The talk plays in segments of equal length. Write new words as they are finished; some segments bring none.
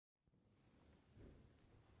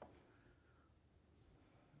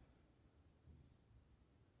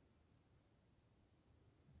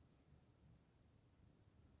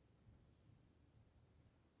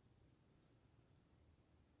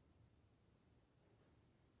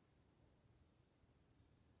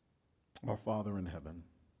Our Father in heaven,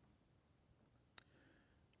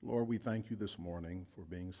 Lord, we thank you this morning for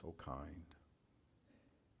being so kind,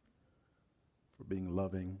 for being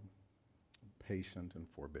loving, patient, and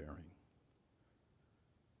forbearing.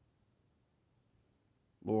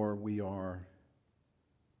 Lord, we are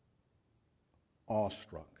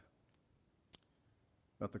awestruck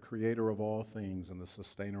that the creator of all things and the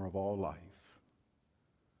sustainer of all life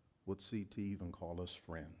would seek to even call us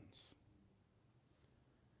friends.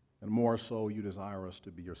 And more so, you desire us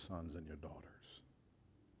to be your sons and your daughters.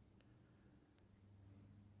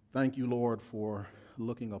 Thank you, Lord, for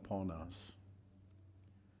looking upon us,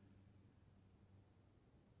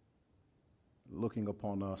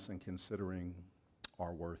 and considering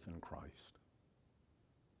our worth in Christ.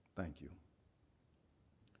 Thank you.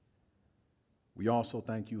 We also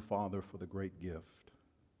thank you, Father, for the great gift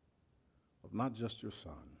of not just your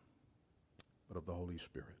Son, but of the Holy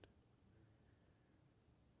Spirit.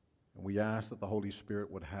 And we ask that the Holy Spirit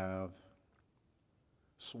would have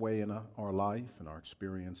sway in our life and our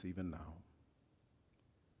experience even now,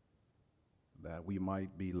 that we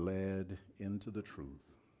might be led into the truth,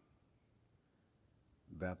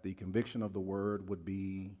 that the conviction of the Word would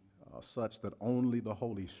be such that only the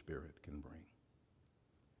Holy Spirit can bring.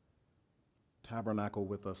 Tabernacle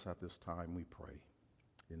with us at this time, we pray.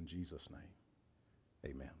 In Jesus' name,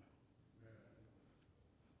 amen.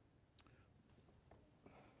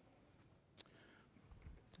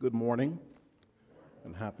 Good morning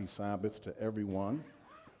and happy Sabbath to everyone.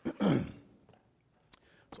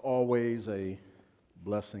 It's always a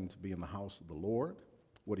blessing to be in the house of the Lord.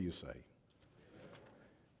 What do you say?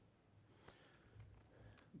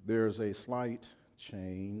 There's a slight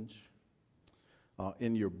change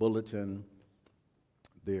in your bulletin.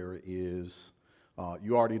 There is,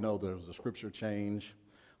 you already know there's a scripture change.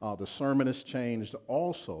 The sermon is changed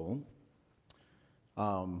also.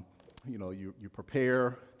 You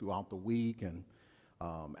prepare throughout the week, and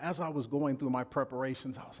as I was going through my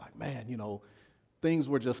preparations, I was like, man, things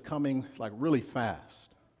were just coming like really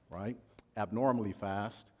fast, right? Abnormally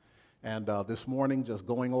fast. And this morning, just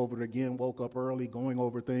going over it again, woke up early, going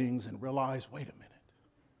over things, and realized, wait a minute,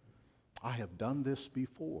 I have done this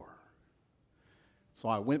before. So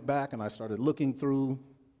I went back and I started looking through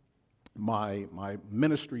my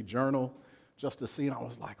ministry journal just to see, and I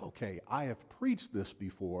was like, okay, I have preached this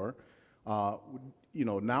before.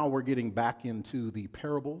 Now we're getting back into the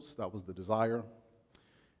parables. That was the desire.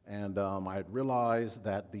 And I had realized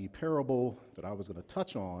that the parable that I was going to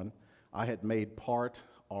touch on, I had made part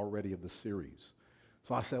already of the series.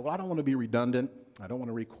 So I said, well, I don't want to be redundant. I don't want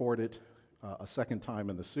to record it a second time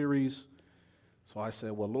in the series. So I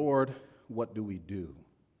said, well, Lord, what do we do?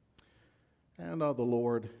 And the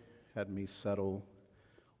Lord had me settle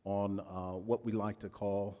on what we like to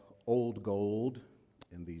call old gold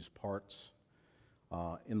in these parts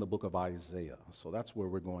in the book of Isaiah. So that's where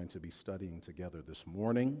we're going to be studying together this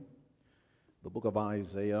morning. The book of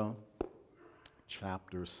Isaiah,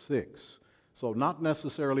 chapter 6. So not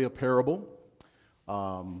necessarily a parable,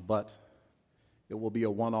 but it will be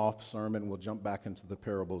a one-off sermon. We'll jump back into the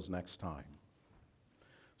parables next time.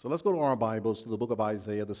 So let's go to our Bibles to the book of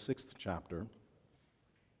Isaiah, the 6th chapter.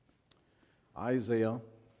 Isaiah,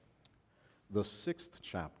 the 6th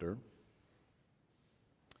chapter.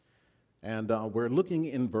 And we're looking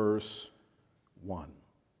in verse 1.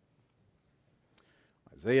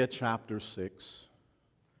 Isaiah chapter 6,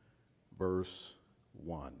 verse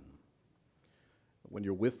 1. When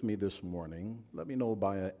you're with me this morning, let me know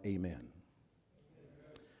by an amen.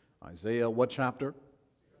 Isaiah, what chapter?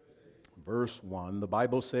 Verse 1. The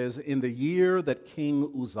Bible says, in the year that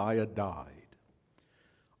King Uzziah died,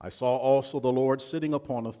 I saw also the Lord sitting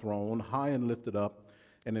upon a throne, high and lifted up,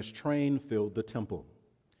 and his train filled the temple.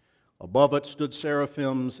 Above it stood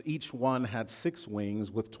seraphims, each one had 6 wings.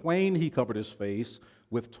 With twain he covered his face,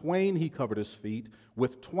 with twain he covered his feet,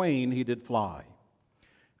 with twain he did fly.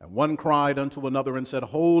 And one cried unto another and said,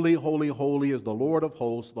 Holy, holy, holy is the Lord of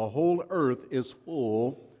hosts, the whole earth is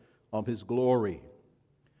full of his glory.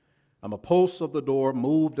 And the posts of the door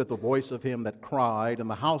moved at the voice of him that cried, and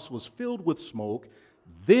the house was filled with smoke.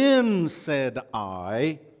 Then said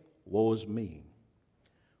I, Woe is me,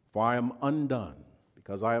 for I am undone,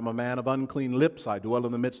 because I am a man of unclean lips. I dwell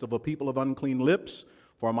in the midst of a people of unclean lips,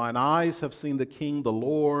 for mine eyes have seen the King, the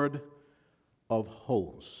Lord of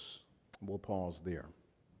hosts. We'll pause there.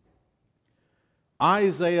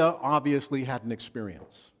 Isaiah obviously had an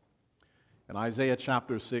experience. In Isaiah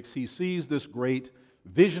chapter 6, he sees this great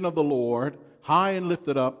vision of the Lord, high and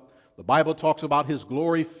lifted up, The Bible talks about his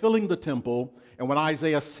glory filling the temple. And when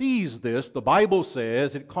Isaiah sees this, the Bible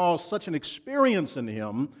says it caused such an experience in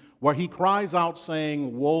him where he cries out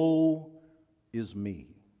saying, "Woe is me."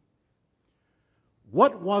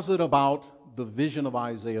 What was it about the vision of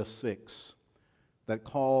Isaiah 6 that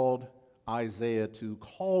called Isaiah to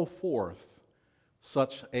call forth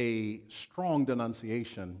such a strong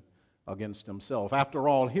denunciation against himself? After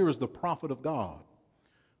all, here is the prophet of God,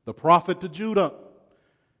 the prophet to Judah.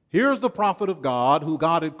 Here's the prophet of God who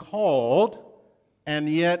God had called, and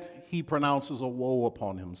yet he pronounces a woe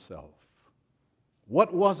upon himself.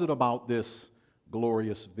 What was it about this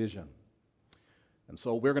glorious vision? And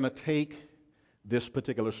so we're going to take this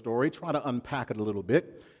particular story, try to unpack it a little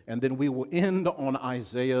bit, and then we will end on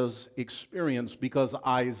Isaiah's experience, because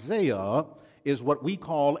Isaiah is what we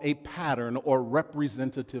call a pattern or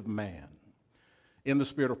representative man. In the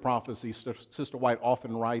spirit of prophecy, Sister White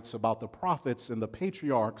often writes about the prophets and the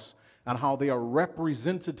patriarchs and how they are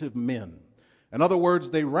representative men. In other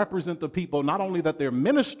words, they represent the people not only that they're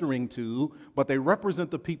ministering to, but they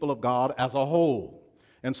represent the people of God as a whole.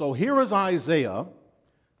 And so here is Isaiah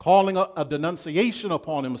calling a denunciation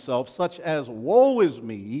upon himself, such as, "Woe is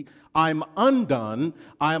me, I'm undone,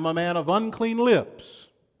 I am a man of unclean lips,"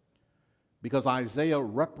 because Isaiah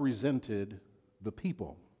represented the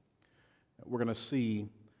people. We're going to see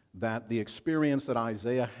that the experience that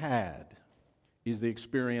Isaiah had is the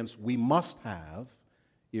experience we must have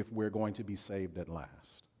if we're going to be saved at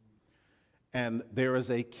last. And there is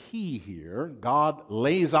a key here. God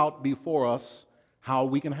lays out before us how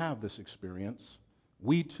we can have this experience.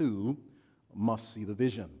 We too must see the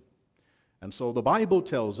vision. And so the Bible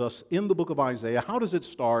tells us in the book of Isaiah, how does it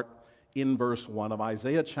start? In verse 1 of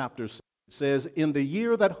Isaiah chapter 6, it says, "In the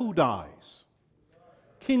year that who dies?"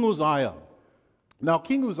 King Uzziah. Now,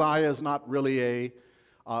 King Uzziah is not really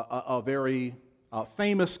a very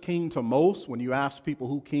famous king to most. When you ask people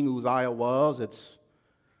who King Uzziah was, it's,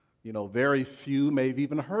 very few may have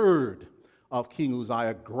even heard of King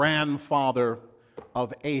Uzziah, grandfather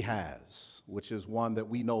of Ahaz, which is one that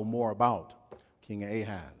we know more about, King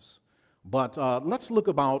Ahaz. But let's look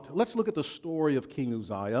at the story of King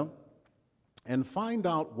Uzziah and find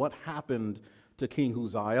out what happened to King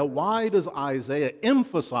Uzziah. Why does Isaiah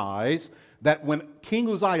emphasize that when King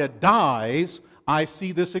Uzziah dies, I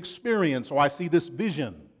see this experience, or I see this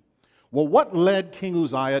vision? Well, what led King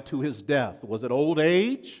Uzziah to his death? Was it old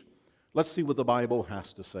age? Let's see what the Bible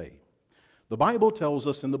has to say. The Bible tells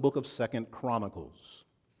us in the book of 2 Chronicles,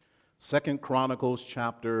 2 Chronicles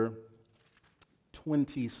chapter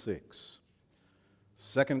 26.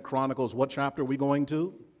 2 Chronicles, what chapter are we going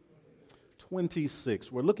to?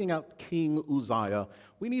 26. We're looking at King Uzziah.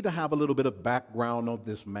 We need to have a little bit of background of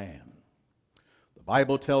this man. The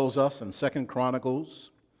Bible tells us in 2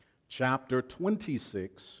 Chronicles chapter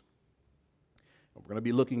 26, we're going to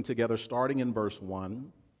be looking together starting in verse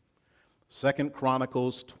 1. 2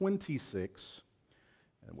 Chronicles 26,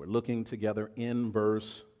 and we're looking together in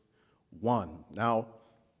verse 1. Now,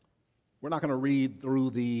 we're not going to read through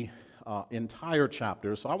the entire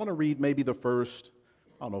chapter, so I want to read maybe the first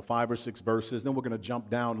 5 or 6 verses, then we're going to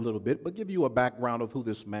jump down a little bit, but give you a background of who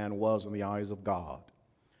this man was in the eyes of God.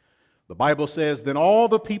 The Bible says, "Then all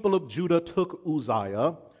the people of Judah took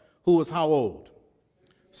Uzziah, who was how old?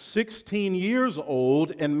 16 years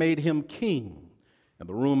old, and made him king in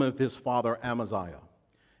the room of his father Amaziah.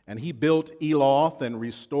 And he built Eloth and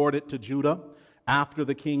restored it to Judah after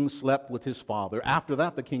the king slept with his father. After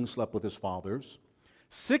that, the king slept with his fathers.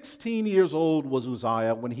 16 years old was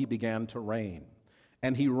Uzziah when he began to reign.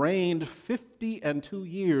 And he reigned 52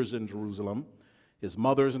 years in Jerusalem. His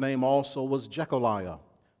mother's name also was Jecoliah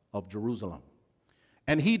of Jerusalem.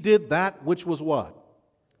 And he did that which was" what?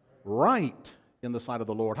 "Right in the sight of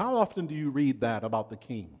the Lord." How often do you read that about the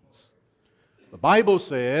kings? The Bible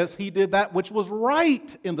says he did that which was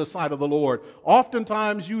right in the sight of the Lord.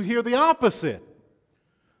 Oftentimes you hear the opposite.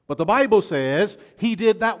 But the Bible says he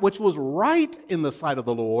did that which was right in the sight of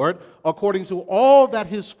the Lord, according to all that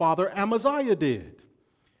his father Amaziah did.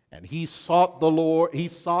 And he sought the Lord, he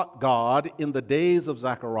sought God in the days of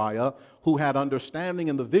Zechariah, who had understanding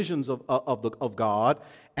in the visions of God.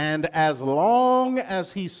 And as long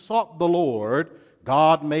as he sought the Lord,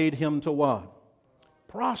 God made him to what?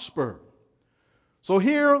 Prosper. So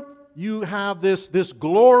here you have this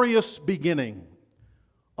glorious beginning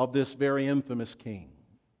of this very infamous king.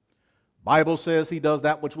 Bible says he does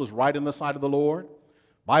that which was right in the sight of the Lord.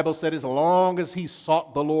 Bible said as long as he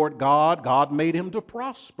sought the Lord God, God made him to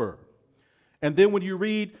prosper. And then when you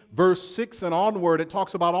read verse 6 and onward, it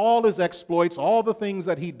talks about all his exploits, all the things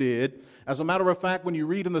that he did. As a matter of fact, when you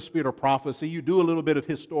read in the spirit of prophecy, you do a little bit of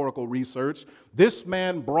historical research. This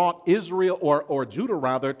man brought Israel, or Judah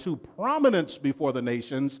rather, to prominence before the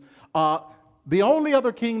nations. The only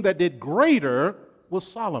other king that did greater was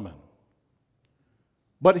Solomon.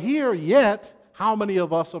 But here yet, how many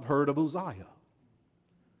of us have heard of Uzziah?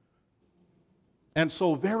 And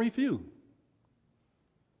so very few.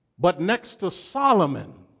 But next to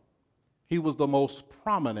Solomon, he was the most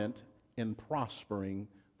prominent in prospering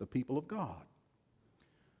the people of God.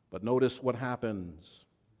 But notice what happens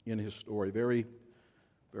in his story. Very,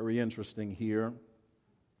 very interesting here.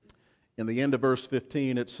 In the end of verse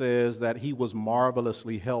 15, it says that he was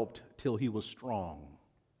marvelously helped till he was strong.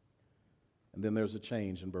 And then there's a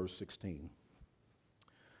change in verse 16.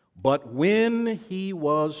 But when he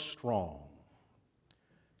was strong,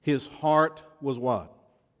 his heart was what?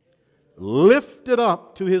 Lifted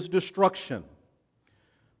up to his destruction.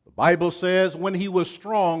 The Bible says when he was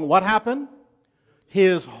strong, what happened?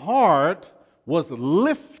 His heart was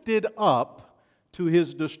lifted up to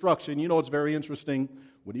his destruction. You know, it's very interesting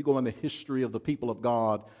when you go in the history of the people of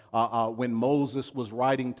God, when Moses was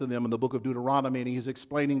writing to them in the book of Deuteronomy, and he's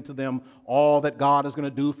explaining to them all that God is going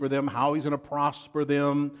to do for them, how he's going to prosper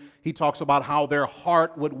them. He talks about how their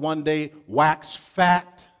heart would one day wax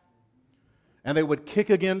fat, and they would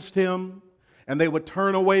kick against him, and they would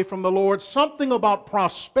turn away from the Lord. Something about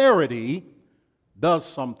prosperity does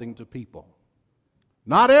something to people.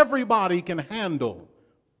 Not everybody can handle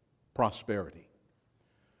prosperity.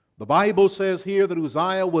 The Bible says here that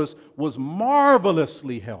Uzziah was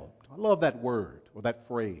marvelously helped. I love that word or that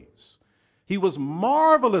phrase. He was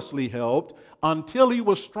marvelously helped until he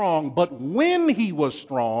was strong, but when he was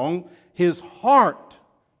strong, his heart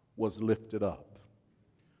was lifted up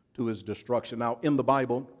to his destruction. Now, in the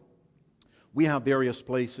Bible, we have various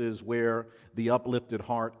places where the uplifted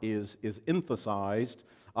heart is emphasized.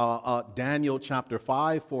 Daniel chapter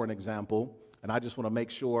 5, for an example, and I just want to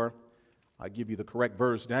make sure I give you the correct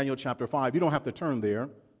verse. Daniel chapter 5, you don't have to turn there,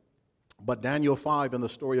 but Daniel 5 in the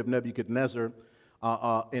story of Nebuchadnezzar,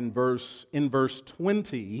 in verse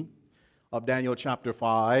 20 of Daniel chapter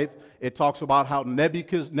 5, it talks about how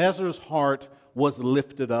Nebuchadnezzar's heart was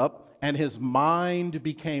lifted up and his mind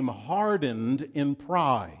became hardened in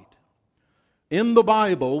pride. In the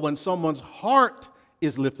Bible, when someone's heart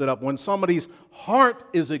is lifted up, when somebody's heart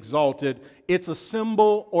is exalted, it's a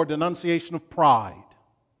symbol or denunciation of pride.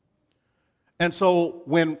 And so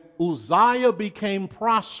when Uzziah became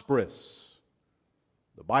prosperous,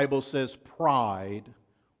 the Bible says pride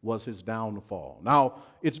was his downfall. Now,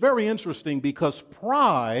 it's very interesting because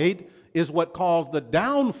pride is what caused the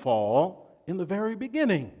downfall in the very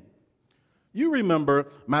beginning. You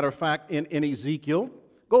remember, matter of fact, in Ezekiel,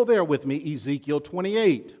 go there with me, Ezekiel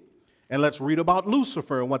 28, and let's read about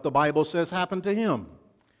Lucifer and what the Bible says happened to him.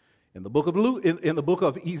 In the book of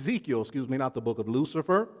Ezekiel, not the book of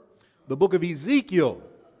Lucifer, the book of Ezekiel.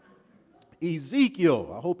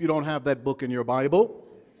 Ezekiel, I hope you don't have that book in your Bible.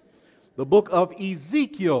 The book of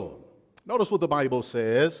Ezekiel. Notice what the Bible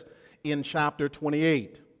says in chapter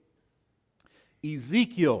 28.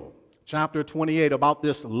 Ezekiel chapter 28, about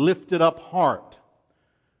this lifted up heart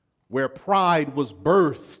where pride was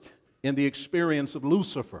birthed in the experience of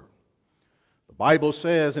Lucifer. The Bible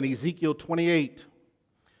says in Ezekiel 28,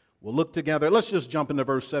 we'll look together. Let's just jump into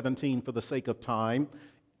verse 17 for the sake of time.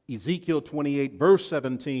 Ezekiel 28, verse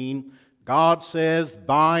 17, God says,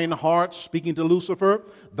 thine heart, speaking to Lucifer,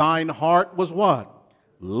 thine heart was what?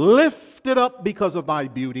 Lifted up because of thy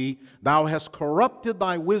beauty. Thou hast corrupted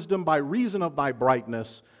thy wisdom by reason of thy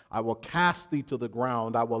brightness. I will cast thee to the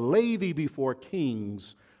ground. I will lay thee before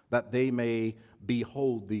kings, that they may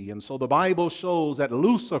behold thee. And so the Bible shows that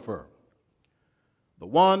Lucifer, the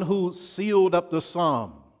one who sealed up the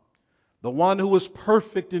psalm, the one who was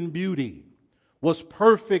perfect in beauty, was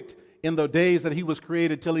perfect in the days that he was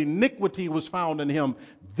created till iniquity was found in him.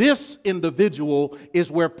 This individual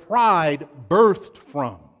is where pride birthed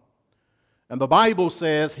from. And the Bible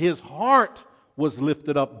says his heart was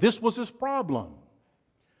lifted up. This was his problem.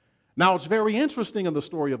 Now, it's very interesting in the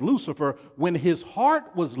story of Lucifer, when his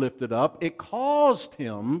heart was lifted up, it caused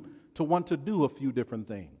him to want to do a few different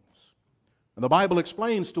things. And the Bible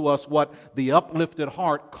explains to us what the uplifted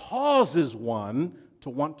heart causes one to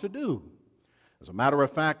want to do. As a matter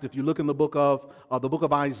of fact, if you look in the book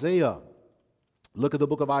of Isaiah, look at the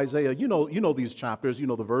book of Isaiah. You know these chapters, you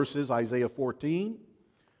know the verses, Isaiah 14.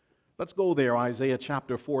 Let's go there, Isaiah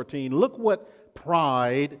chapter 14. Look what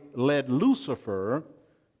pride led Lucifer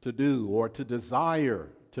to do, or to desire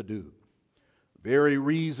to do. The very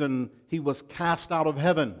reason he was cast out of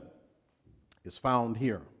heaven is found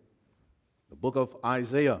here. The book of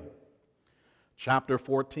Isaiah, chapter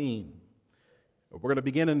 14. We're going to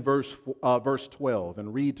begin in verse 12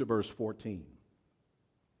 and read to verse 14.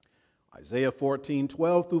 Isaiah 14,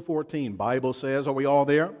 12 through 14. Bible says, are we all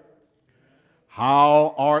there?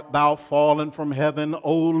 How art thou fallen from heaven,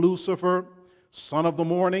 O Lucifer, son of the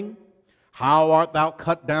morning? How art thou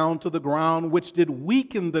cut down to the ground, which did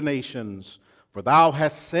weaken the nations? For thou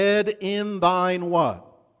hast said in thine what?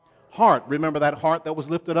 Heart. Remember that heart that was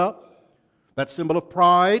lifted up? That symbol of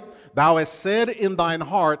pride. Thou hast said in thine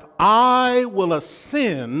heart, I will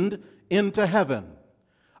ascend into heaven.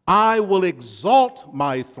 I will exalt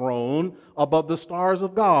my throne above the stars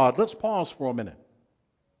of God. Let's pause for a minute.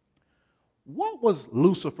 What was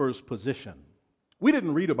Lucifer's position? We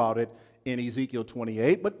didn't read about it in Ezekiel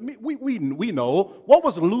 28, but we know what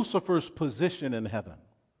was Lucifer's position in heaven.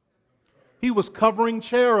 He was covering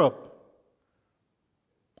cherub.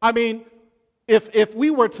 I mean, if we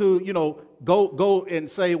were to, go and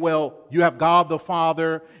say, well, you have God the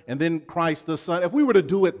Father and then Christ the Son, if we were to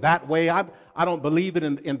do it that way, I don't believe it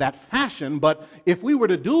in that fashion, but if we were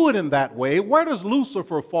to do it in that way, where does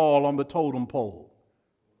Lucifer fall on the totem pole?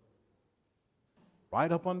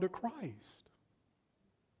 Right up under Christ.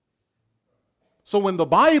 So when the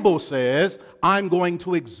Bible says, I'm going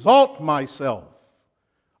to exalt myself,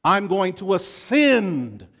 I'm going to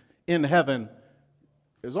ascend in heaven,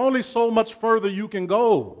 there's only so much further you can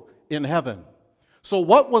go in heaven. So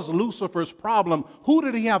what was Lucifer's problem? Who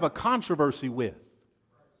did he have a controversy with?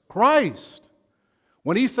 Christ.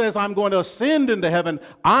 When he says, I'm going to ascend into heaven,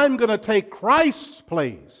 I'm going to take Christ's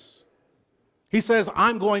place. He says,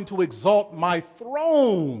 I'm going to exalt my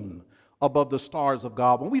throne above the stars of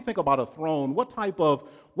God. When we think about a throne, what type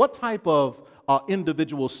of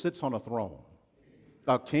individual sits on a throne?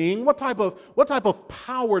 A king? What type of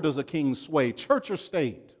power does a king sway? Church or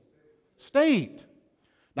state? State.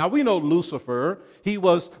 Now we know Lucifer, he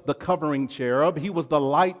was the covering cherub, he was the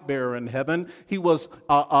light bearer in heaven, he was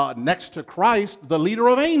next to Christ, the leader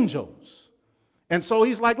of angels. And so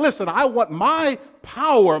he's like, listen, I want my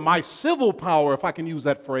power, my civil power, if I can use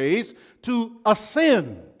that phrase, to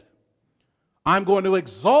ascend. I'm going to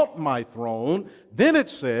exalt my throne. Then it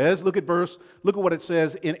says, look at what it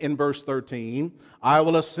says in verse 13. I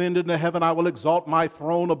will ascend into heaven, I will exalt my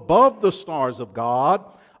throne above the stars of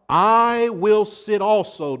God. I will sit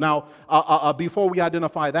also. Now, before we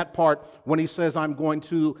identify that part, when he says I'm going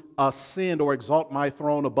to ascend or exalt my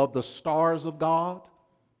throne above the stars of God,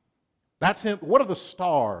 that's him. What are the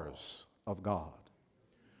stars of God?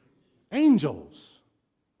 Angels.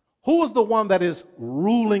 Who is the one that is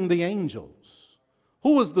ruling the angels?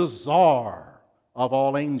 Who is the czar of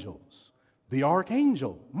all angels? The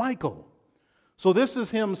archangel, Michael. So this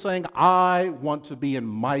is him saying, I want to be in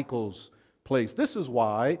Michael's place. This is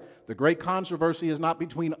why the great controversy is not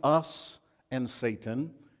between us and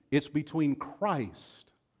Satan. It's between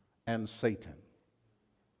Christ and Satan.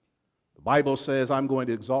 The Bible says, I'm going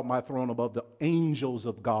to exalt my throne above the angels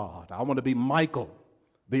of God. I want to be Michael,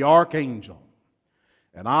 the archangel.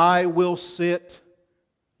 And I will sit,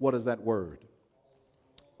 what is that word?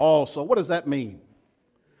 Also. What does that mean?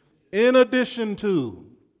 In addition to.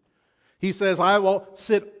 He says, I will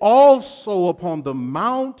sit also upon the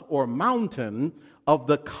mount or mountain of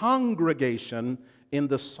the congregation in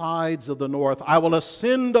the sides of the north. I will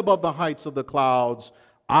ascend above the heights of the clouds.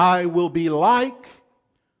 I will be like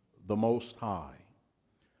the Most High.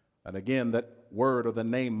 And again, that word or the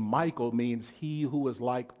name Michael means he who is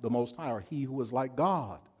like the Most High, or he who is like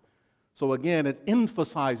God. So again, it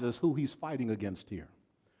emphasizes who he's fighting against here.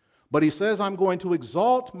 But he says, I'm going to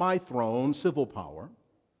exalt my throne, civil power.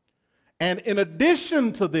 And in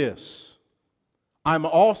addition to this, I'm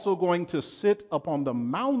also going to sit upon the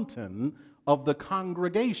mountain of the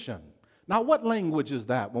congregation. Now, what language is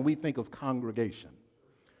that when we think of congregation?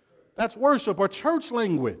 That's worship or church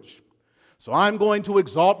language. So I'm going to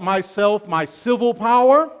exalt myself, my civil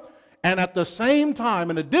power, and at the same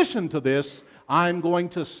time, in addition to this, I'm going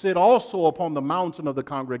to sit also upon the mountain of the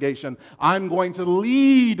congregation. I'm going to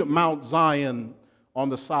lead Mount Zion on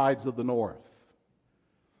the sides of the north.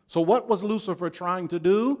 So what was Lucifer trying to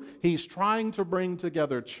do? He's trying to bring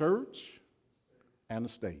together church and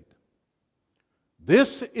state.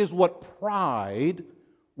 This is what pride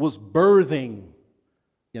was birthing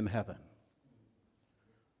in heaven.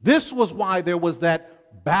 This was why there was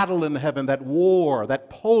that battle in heaven, that war, that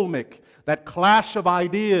polemic, that clash of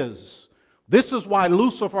ideas. This is why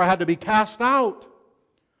Lucifer had to be cast out.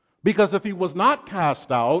 Because if he was not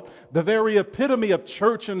cast out, the very epitome of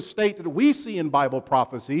church and state that we see in Bible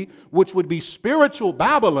prophecy, which would be spiritual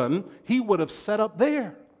Babylon, he would have set up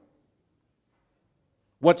there.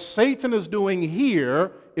 What Satan is doing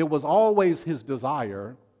here, it was always his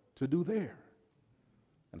desire to do there.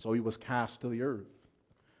 And so he was cast to the earth.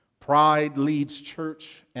 Pride leads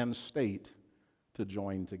church and state to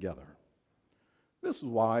join together. This is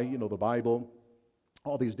why, the Bible,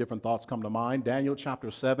 all these different thoughts come to mind. Daniel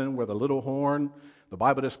chapter 7, where the little horn, the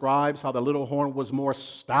Bible describes how the little horn was more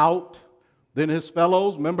stout than his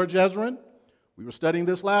fellows. Remember Jezreel? We were studying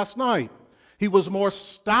this last night. He was more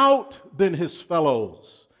stout than his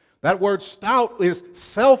fellows. That word stout is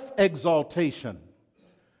self-exaltation.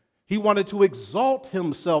 He wanted to exalt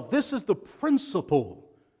himself. This is the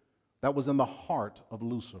principle that was in the heart of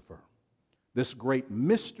Lucifer. This great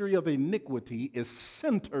mystery of iniquity is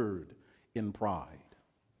centered in pride.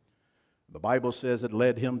 The Bible says it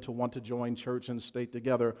led him to want to join church and state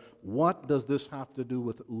together. What does this have to do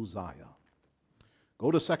with Uzziah? Go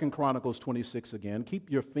to 2 Chronicles 26 again. Keep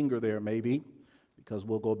your finger there maybe, because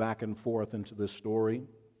we'll go back and forth into this story.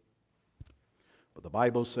 But the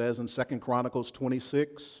Bible says in 2 Chronicles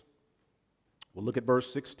 26, we'll look at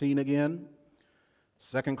verse 16 again.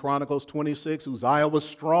 2 Chronicles 26, Uzziah was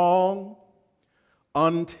strong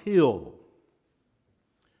until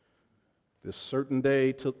this certain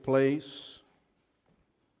day took place.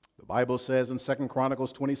 The Bible says in 2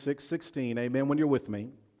 Chronicles 26:16, amen, when you're with me.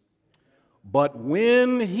 But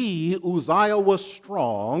when he, Uzziah, was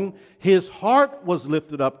strong, his heart was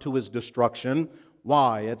lifted up to his destruction.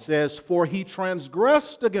 Why? It says, for he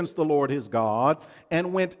transgressed against the Lord his God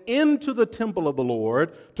and went into the temple of the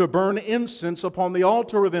Lord to burn incense upon the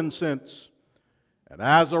altar of incense. And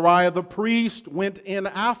Azariah the priest went in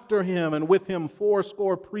after him, and with him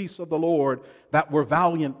 80 priests of the Lord that were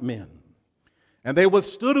valiant men. And they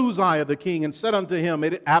withstood Uzziah the king and said unto him,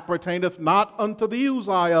 it appertaineth not unto thee,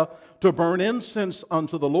 Uzziah, to burn incense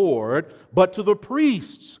unto the Lord, but to the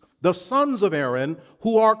priests, the sons of Aaron,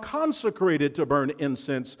 who are consecrated to burn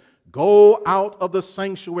incense. Go out of the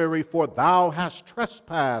sanctuary, for thou hast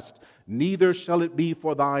trespassed, neither shall it be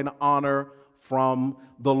for thine honor from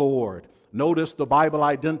the Lord. Notice the Bible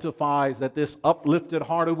identifies that this uplifted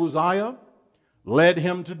heart of Uzziah led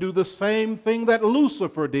him to do the same thing that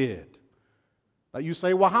Lucifer did. Now you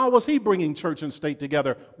say, well, how was he bringing church and state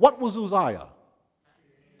together? What was Uzziah?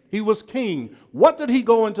 He was king. What did he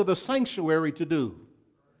go into the sanctuary to do?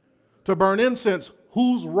 To burn incense.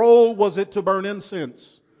 Whose role was it to burn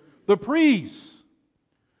incense? The priests.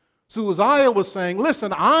 So Uzziah was saying,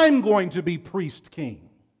 listen, I'm going to be priest king.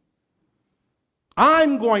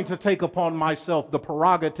 I'm going to take upon myself the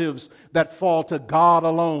prerogatives that fall to God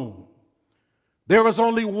alone. There is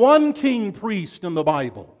only one king priest in the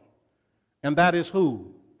Bible, and that is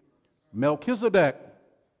who? Melchizedek,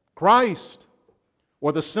 Christ,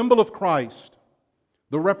 or the symbol of Christ,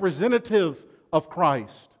 the representative of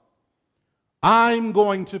Christ. I'm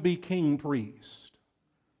going to be king priest.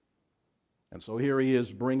 And so here he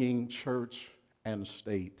is bringing church and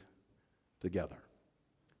state together,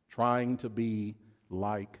 trying to be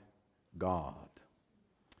like God.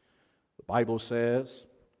 The Bible says,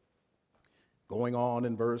 going on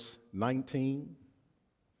in verse 19,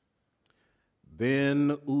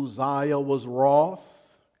 then Uzziah was wroth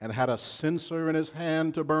and had a censer in his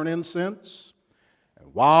hand to burn incense.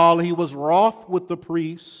 And while he was wroth with the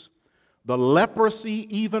priests, the leprosy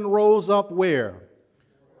even rose up where?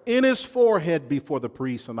 In his forehead before the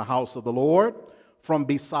priests in the house of the Lord, from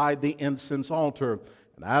beside the incense altar.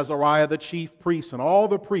 And Azariah the chief priest and all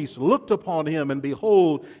the priests looked upon him, and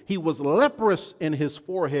behold, he was leprous in his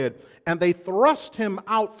forehead. And they thrust him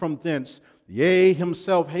out from thence. Yea,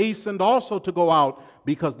 himself hastened also to go out,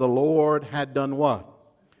 because the Lord had done what?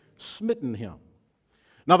 Smitten him.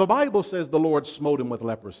 Now the Bible says the Lord smote him with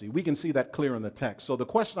leprosy. We can see that clear in the text. So the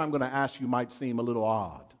question I'm going to ask you might seem a little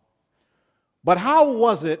odd. But how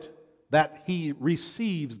was it that he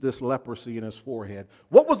receives this leprosy in his forehead?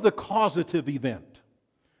 What was the causative event?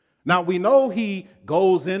 Now we know he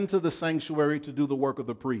goes into the sanctuary to do the work of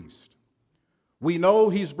the priest. We know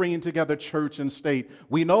he's bringing together church and state.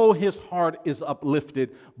 We know his heart is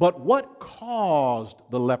uplifted. But what caused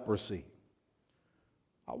the leprosy?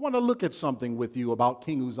 I want to look at something with you about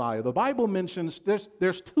King Uzziah. The Bible mentions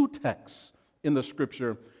there's two texts in the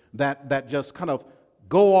scripture that just kind of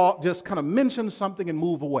go off, just kind of mention something and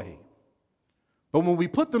move away. But when we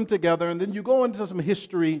put them together and then you go into some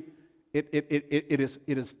history, it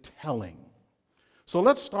is telling. So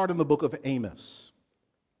let's start in the book of Amos.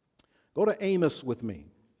 Go to Amos with me.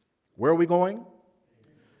 Where are we going?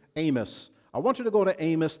 Amos. I want you to go to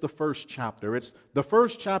Amos, the first chapter. It's the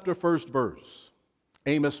first chapter, first verse.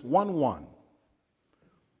 Amos 1:1.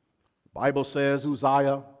 The Bible says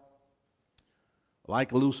Uzziah,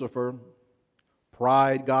 like Lucifer,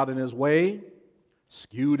 pride got in his way,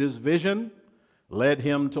 skewed his vision, led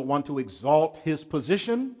him to want to exalt his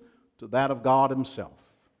position to that of God himself.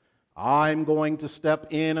 I'm going to step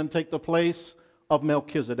in and take the place of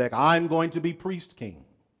Melchizedek. I'm going to be priest king.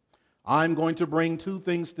 I'm going to bring two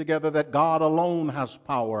things together that God alone has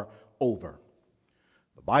power over.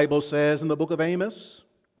 The Bible says in the book of Amos,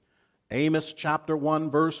 Amos chapter 1,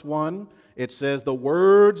 verse 1, it says, the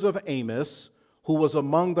words of Amos, who was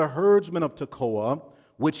among the herdsmen of Tekoa,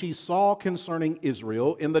 which he saw concerning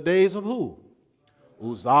Israel in the days of who?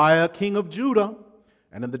 Uzziah, king of Judah,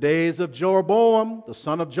 and in the days of Jeroboam, the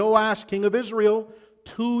son of Joash, king of Israel,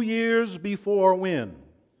 2 years before when?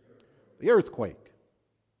 The earthquake.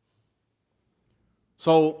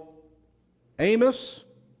 So Amos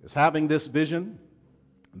is having this vision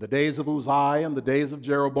in the days of Uzziah and the days of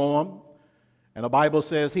Jeroboam. And the Bible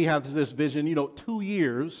says he has this vision, 2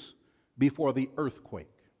 years before the earthquake.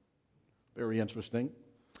 Very interesting.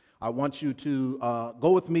 I want you to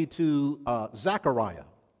go with me to Zechariah.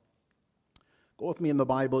 Go with me in the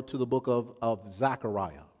Bible to the book of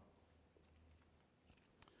Zechariah.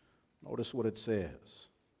 Notice what it says.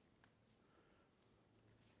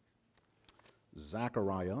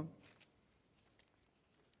 Zechariah.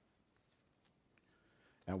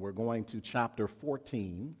 And we're going to chapter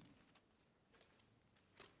 14.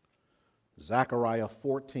 Zechariah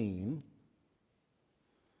 14.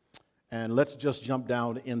 And let's just jump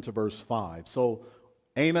down into verse 5. So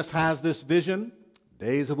Amos has this vision,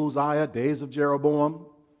 days of Uzziah, days of Jeroboam,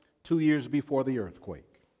 2 years before the earthquake.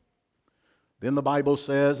 Then the Bible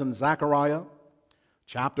says in Zechariah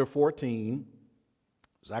chapter 14,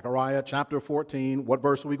 Zechariah chapter 14, what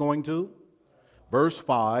verse are we going to? Verse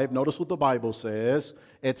 5, notice what the Bible says.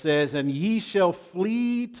 It says, and ye shall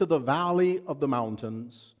flee to the valley of the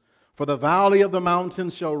mountains, for the valley of the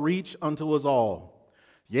mountains shall reach unto us all.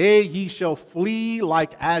 Yea, ye shall flee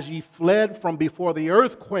like as ye fled from before the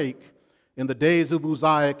earthquake in the days of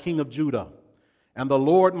Uzziah, king of Judah. And the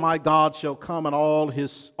Lord my God shall come and all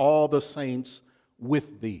the saints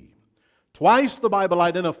with thee. Twice the Bible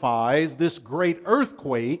identifies this great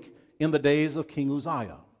earthquake in the days of King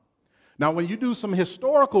Uzziah. Now, when you do some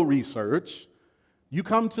historical research, you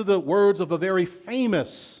come to the words of a very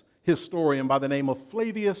famous historian by the name of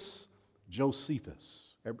Flavius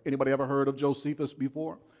Josephus. Anybody ever heard of Josephus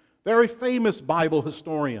before? Very famous Bible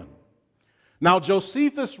historian. Now,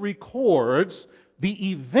 Josephus records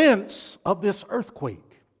the events of this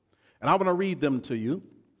earthquake. And I'm going to read them to you.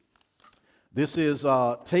 This is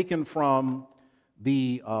taken from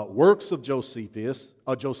the works of Josephus,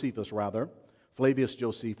 Flavius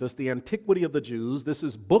Josephus, The Antiquity of the Jews. This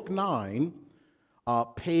is book 9,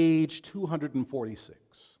 page 246.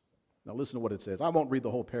 Now listen to what it says. I won't read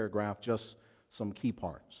the whole paragraph, just some key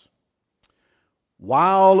parts.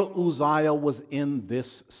 While Uzziah was in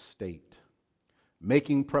this state,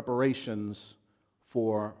 making preparations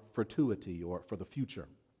for futurity or for the future,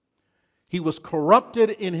 he was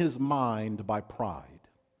corrupted in his mind by pride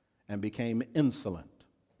and became insolent.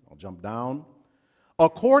 I'll jump down.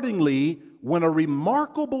 Accordingly, when a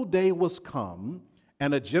remarkable day was come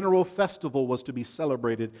and a general festival was to be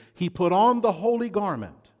celebrated, he put on the holy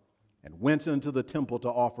garment and went into the temple to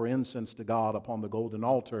offer incense to God upon the golden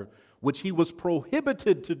altar, which he was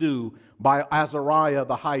prohibited to do by Azariah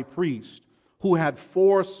the high priest, who had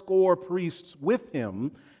 80 priests with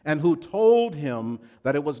him, and who told him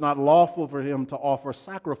that it was not lawful for him to offer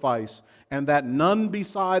sacrifice, and that none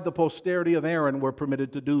beside the posterity of Aaron were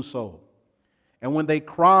permitted to do so. And when they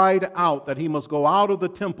cried out that he must go out of the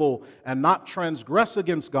temple and not transgress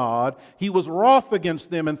against God, he was wroth against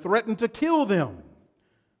them and threatened to kill them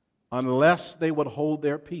unless they would hold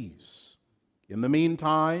their peace. In the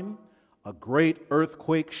meantime, a great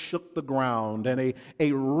earthquake shook the ground, and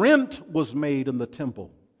a rent was made in the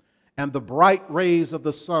temple. And the bright rays of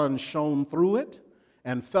the sun shone through it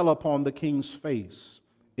and fell upon the king's face,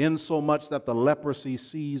 insomuch that the leprosy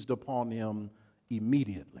seized upon him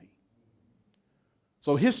immediately.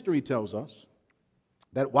 So history tells us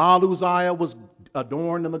that while Uzziah was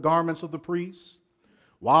adorned in the garments of the priests,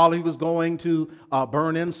 while he was going to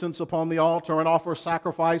burn incense upon the altar and offer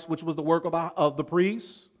sacrifice, which was the work of the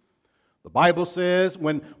priests, the Bible says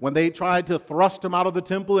when they tried to thrust him out of the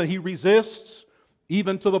temple and he resists,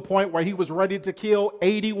 even to the point where he was ready to kill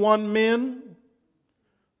 81 men,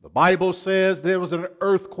 the Bible says there was an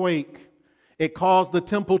earthquake. It caused the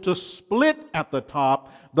temple to split at the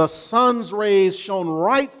top. The sun's rays shone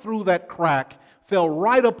right through that crack, fell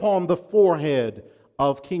right upon the forehead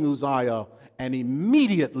of King Uzziah, and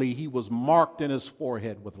immediately he was marked in his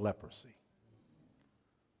forehead with leprosy.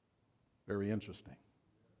 Very interesting.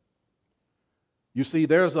 You see,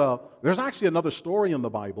 there's actually another story in the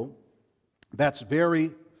Bible that's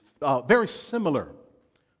very similar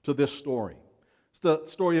to this story. It's the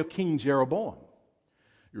story of King Jeroboam.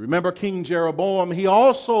 You remember King Jeroboam, he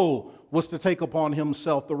also was to take upon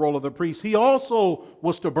himself the role of the priest. He also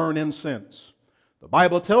was to burn incense. The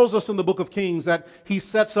Bible tells us in the book of Kings that he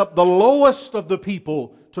sets up the lowest of the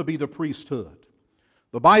people to be the priesthood.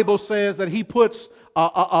 The Bible says that he puts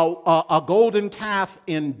a golden calf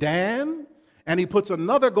in Dan, and he puts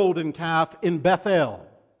another golden calf in Bethel.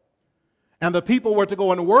 And the people were to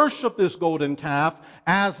go and worship this golden calf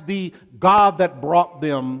as the God that brought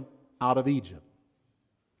them out of Egypt.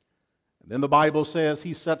 And then the Bible says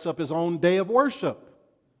he sets up his own day of worship.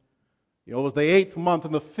 It was the 8th month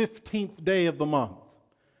and the 15th day of the month.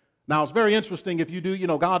 Now, it's very interesting if you do,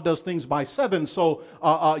 God does things by 7. So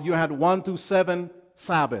you had 1 through 7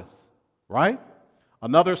 Sabbath, right?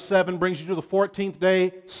 Another 7 brings you to the 14th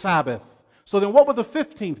day, Sabbath. So then what would the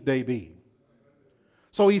 15th day be?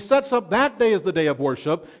 So he sets up that day as the day of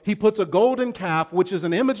worship. He puts a golden calf, which is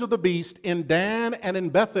an image of the beast, in Dan and in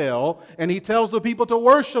Bethel, and he tells the people to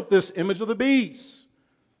worship this image of the beast.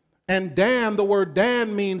 And Dan, the word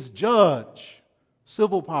Dan means judge,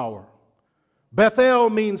 civil power. Bethel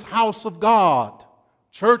means house of God,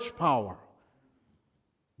 church power.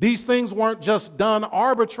 These things weren't just done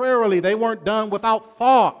arbitrarily. They weren't done without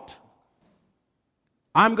thought.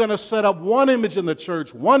 I'm going to set up one image in the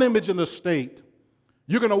church, one image in the state.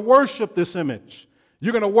 You're going to worship this image.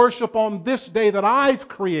 You're going to worship on this day that I've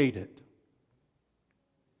created.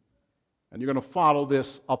 And you're going to follow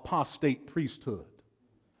this apostate priesthood.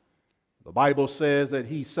 The Bible says that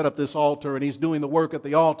he set up this altar and he's doing the work at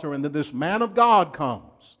the altar, and then this man of God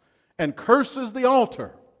comes and curses the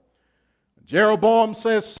altar. Jeroboam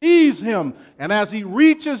says, seize him. And as he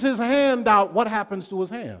reaches his hand out, what happens to his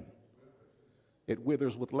hand? It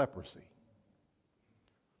withers with leprosy.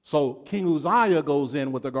 So King Uzziah goes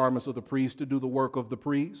in with the garments of the priest to do the work of the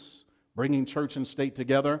priest, bringing church and state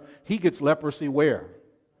together. He gets leprosy where?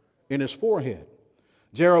 In his forehead.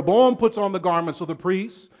 Jeroboam puts on the garments of the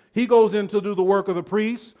priest. He goes in to do the work of the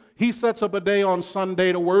priest. He sets up a day on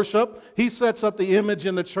Sunday to worship. He sets up the image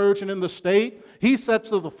in the church and in the state. He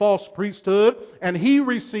sets up the false priesthood, and he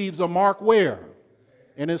receives a mark where?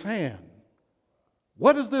 In his hand.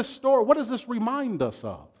 What is this story? What does this remind us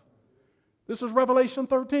of? This is Revelation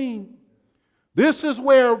 13. This is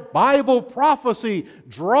where Bible prophecy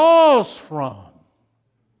draws from.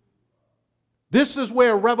 This is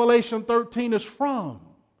where Revelation 13 is from.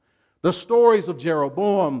 The stories of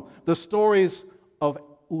Jeroboam, the stories of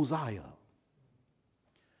Uzziah.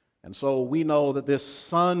 And so we know that this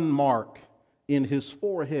sun mark in his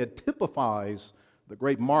forehead typifies the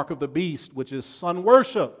great mark of the beast, which is sun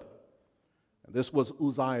worship. And this was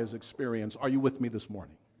Uzziah's experience. Are you with me this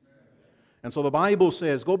morning? And so the Bible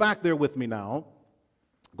says, go back there with me now.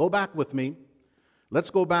 Go back with me. Let's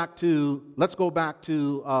go back to 2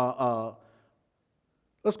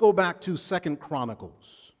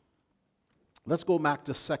 Chronicles. Let's go back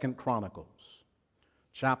to 2 Chronicles,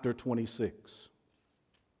 chapter 26.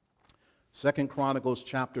 2 Chronicles,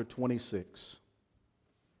 chapter 26.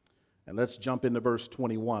 And let's jump into verse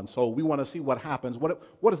 21. So we want to see what happens.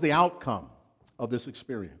 What is the outcome of this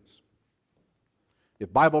experience?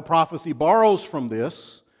 If Bible prophecy borrows from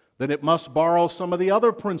this, then it must borrow some of the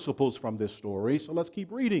other principles from this story. So let's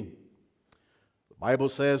keep reading. The Bible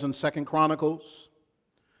says in 2 Chronicles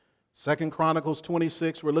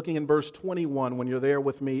 26, we're looking in verse 21. When you're there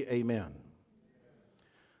with me, amen.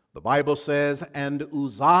 The Bible says, and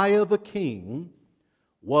Uzziah the king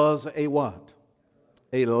was a what?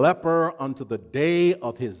 A leper unto the day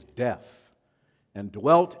of his death, and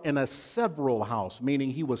dwelt in a several house,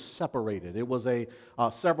 meaning he was separated. It was a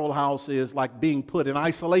several house is like being put in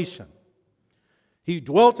isolation. He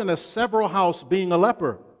dwelt in a several house being a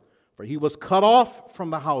leper, for he was cut off from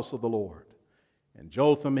the house of the Lord. And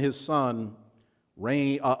Jotham his son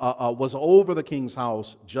was over the king's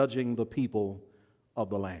house, judging the people of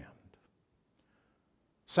the land.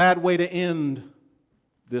 Sad way to end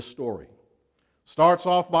this story. Starts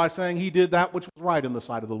off by saying he did that which was right in the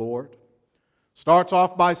sight of the Lord. Starts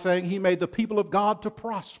off by saying he made the people of God to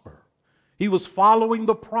prosper. He was following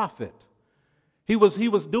the prophet. He was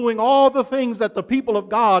doing all the things that the people of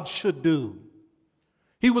God should do.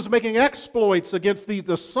 He was making exploits against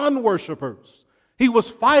the sun worshipers. He was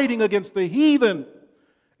fighting against the heathen.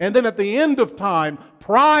 And then at the end of time,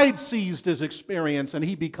 pride seized his experience and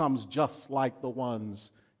he becomes just like the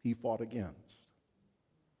ones he fought against.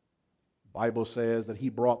 The Bible says that he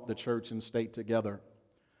brought the church and state together.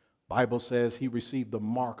 The Bible says he received the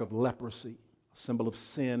mark of leprosy, a symbol of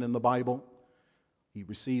sin in the Bible. He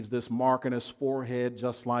receives this mark in his forehead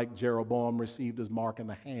just like Jeroboam received his mark in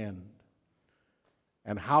the hand.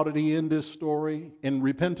 And how did he end this story? In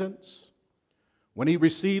repentance. When he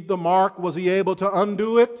received the mark, was he able to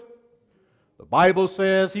undo it? The Bible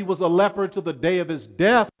says he was a leper to the day of his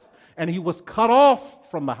death, and he was cut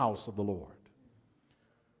off from the house of the Lord.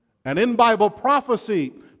 And in Bible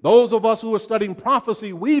prophecy, those of us who are studying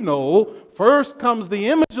prophecy, we know first comes the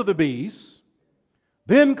image of the beast,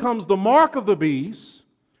 then comes the mark of the beast,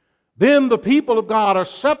 then the people of God are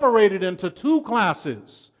separated into two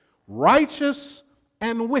classes, righteous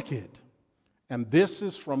and wicked. And this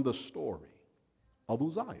is from the story of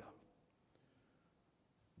Uzziah.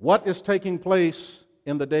 What is taking place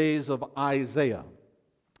in the days of Isaiah?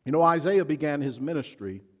 You know, Isaiah began his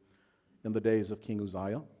ministry in the days of King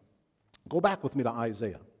Uzziah. Go back with me to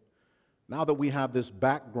Isaiah. Now that we have this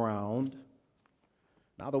background,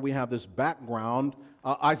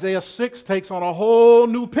 Isaiah 6 takes on a whole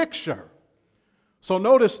new picture. So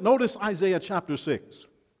notice Isaiah chapter 6.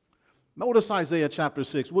 Notice Isaiah chapter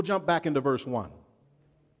 6. We'll jump back into verse 1.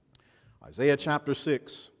 Isaiah chapter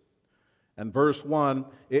 6 and verse 1,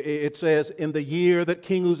 it says, "In the year that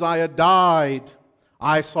King Uzziah died,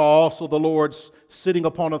 I saw also the Lord sitting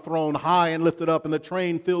upon a throne high and lifted up, and the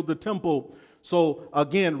train filled the temple." So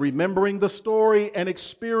again, remembering the story and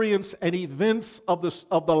experience and events of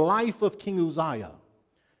the life of King Uzziah.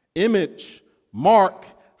 Image, mark,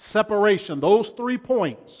 separation, those 3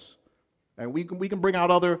 points. And we can bring out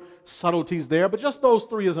other subtleties there, but just those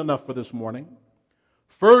 3 is enough for this morning.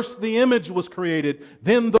 First, the image was created.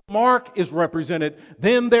 Then the mark is represented.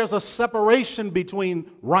 Then there's a separation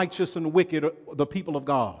between righteous and wicked, the people of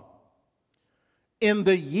God. In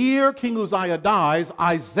the year King Uzziah dies,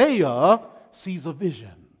 Isaiah sees a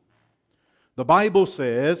vision. The Bible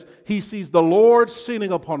says he sees the Lord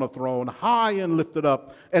sitting upon a throne, high and lifted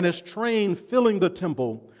up, and his train filling the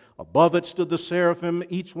temple. Above it stood the seraphim,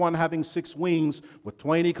 each one having 6 wings. With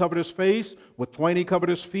 20 he covered his face, with 20 he covered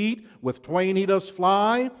his feet, with 20 he does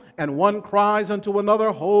fly. And one cries unto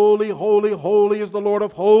another, "Holy, holy, holy is the Lord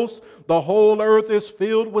of hosts. The whole earth is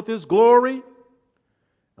filled with his glory."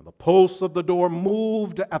 And the posts of the door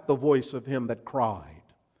moved at the voice of him that cried.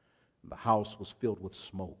 And the house was filled with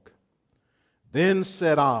smoke. Then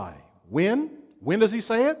said I, when? When does he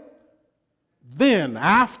say it? Then,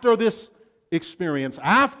 after this experience,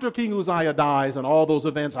 after King Uzziah dies and all those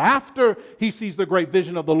events, after he sees the great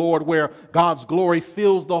vision of the Lord where God's glory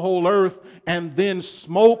fills the whole earth and then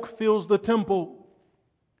smoke fills the temple,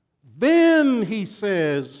 then he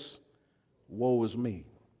says, "Woe is me,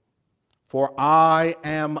 for I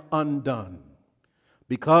am undone,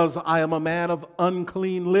 because I am a man of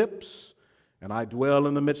unclean lips, and I dwell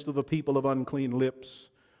in the midst of the people of unclean lips,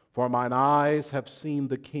 for mine eyes have seen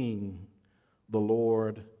the King, the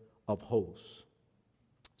Lord of hosts."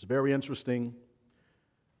 It's very interesting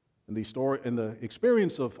in the story, in the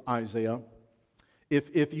experience of Isaiah.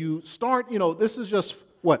 If you start, this is just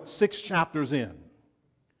 6 chapters in.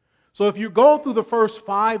 So if you go through the first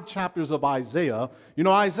 5 chapters of Isaiah,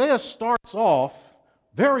 Isaiah starts off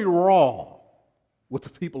very raw with the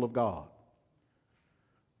people of God.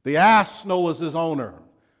 The ass knows his owner.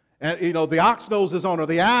 And, the ox knows his owner.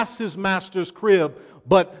 The ass his master's crib.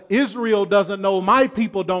 But Israel doesn't know, my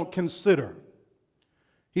people don't consider.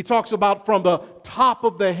 He talks about from the top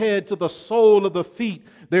of the head to the sole of the feet,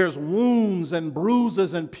 there's wounds and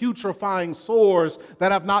bruises and putrefying sores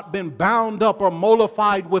that have not been bound up or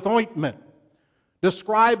mollified with ointment.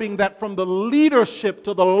 Describing that from the leadership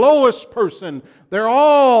to the lowest person, they're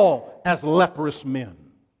all as leprous men.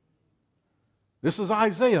 This is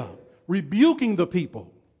Isaiah rebuking the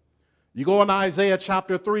people. You go into Isaiah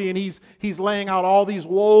chapter 3 and he's laying out all these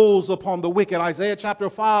woes upon the wicked. Isaiah chapter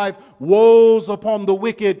 5, woes upon the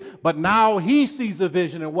wicked. But now he sees a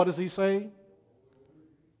vision, and what does he say?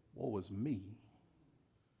 Woe is me.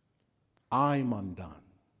 I'm undone.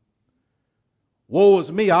 Woe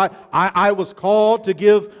is me. I was called to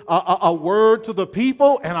give a word to the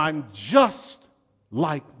people, and I'm just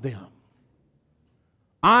like them.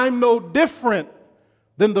 I'm no different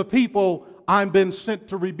than the people I've been sent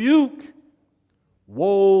to rebuke.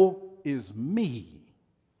 Woe is me.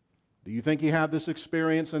 Do you think he had this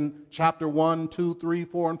experience in chapter 1, 2, 3,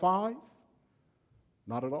 4, and 5?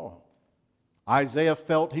 Not at all. Isaiah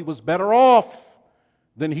felt he was better off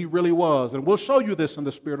than he really was. And we'll show you this in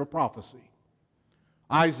the spirit of prophecy.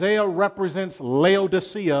 Isaiah represents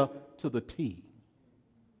Laodicea to the T.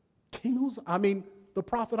 The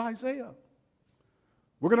prophet Isaiah.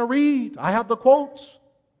 We're going to read. I have the quotes.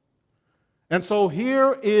 And so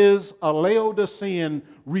here is a Laodicean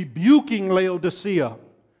rebuking Laodicea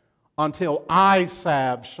until eye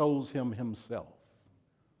salve shows him himself.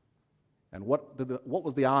 And what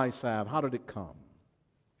was the eye salve? How did it come?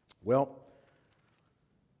 Well,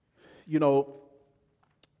 you know,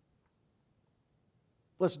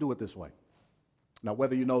 let's do it this way. Now,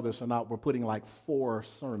 whether you know this or not, we're putting like 4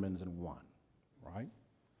 sermons in one, right?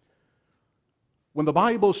 When the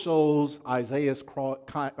Bible shows Isaiah's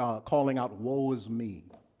calling out, woe is me,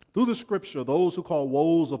 through the scripture, those who call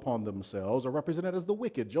woes upon themselves are represented as the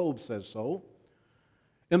wicked. Job says so.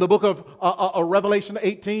 In the book of Revelation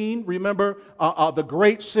 18, remember the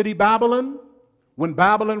great city Babylon? When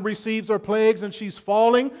Babylon receives her plagues and she's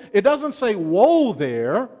falling, it doesn't say woe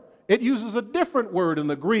there. It uses a different word in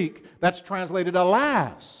the Greek that's translated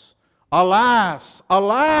alas. Alas,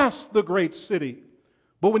 alas, the great city.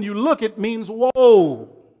 But when you look, it means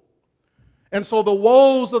woe. And so the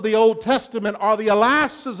woes of the Old Testament are the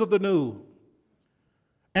alases of the New.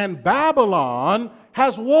 And Babylon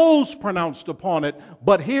has woes pronounced upon it.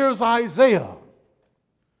 But here's Isaiah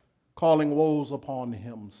calling woes upon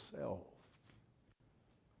himself,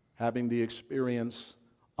 having the experience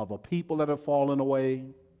of a people that have fallen away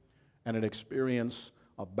and an experience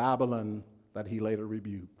of Babylon that he later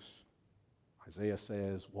rebukes. Isaiah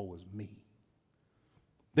says, woe is me.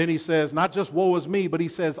 Then he says, not just woe is me, but he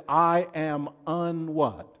says, I am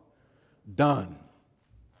what? Done.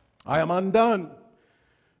 I am undone.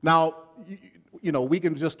 Now, you know, we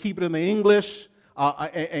can just keep it in the English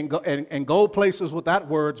and go places with that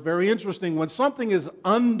word. It's very interesting. When something is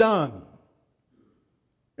undone,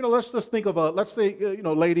 you know, let's just think of let's say, you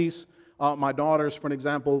know, ladies, my daughters, for an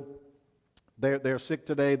example, they're sick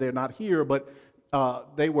today. They're not here, but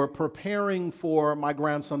they were preparing for my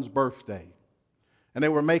grandson's birthday. And they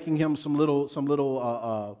were making him some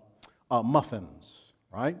little muffins,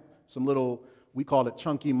 right? Some little, we call it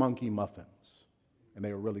chunky monkey muffins. And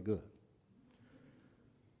they were really good.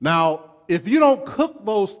 Now, if you don't cook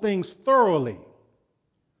those things thoroughly,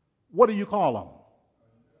 what do you call them?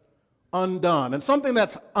 Undone. And something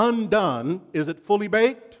that's undone, is it fully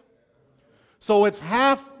baked? So it's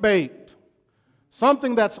half-baked.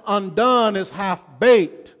 Something that's undone is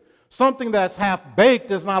half-baked. Something that's half-baked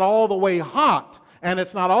is not all the way hot. And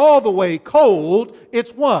it's not all the way cold,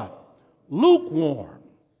 it's what? Lukewarm.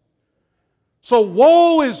 So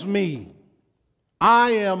woe is me.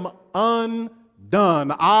 I am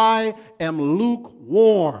undone. I am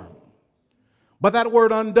lukewarm. But that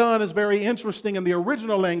word undone is very interesting in the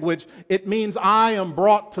original language. It means I am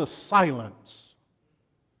brought to silence.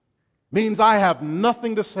 Means I have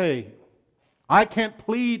nothing to say. I can't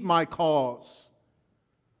plead my cause.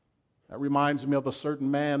 That reminds me of a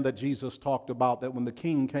certain man that Jesus talked about, that when the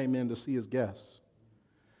king came in to see his guests,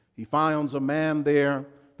 he finds a man there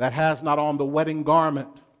that has not on the wedding garment.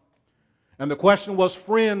 And the question was,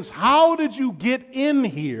 friends, how did you get in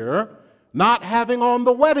here not having on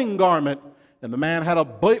the wedding garment? And the man had a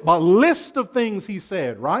list of things he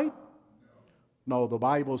said, right? No, the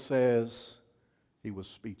Bible says he was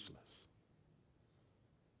speechless.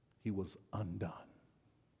 He was undone.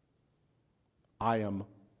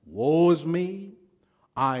 Woe is me,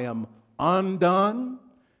 I am undone.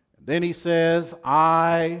 Then he says,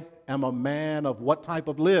 I am a man of what type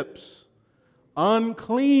of lips?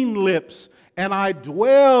 Unclean lips, and I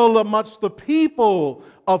dwell amongst the people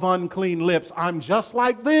of unclean lips. I'm just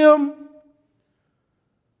like them.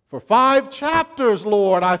 For 5 chapters,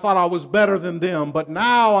 Lord, I thought I was better than them, but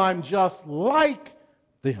now I'm just like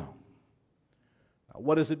them. Now,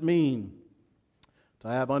 what does it mean to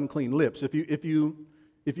have unclean lips? If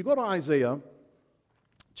you go to Isaiah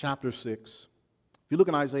chapter 6, if you look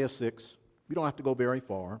in Isaiah 6, you don't have to go very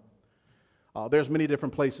far. There's many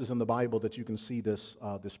different places in the Bible that you can see this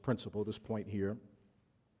principle, this point here.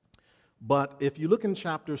 But if you look in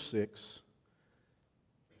chapter 6,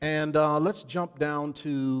 and let's jump down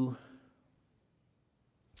to,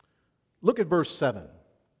 look at verse 7.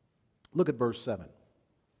 Look at verse 7.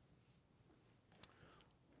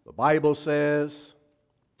 The Bible says,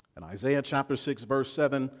 in Isaiah chapter 6, verse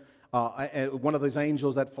 7, one of these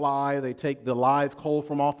angels that fly, they take the live coal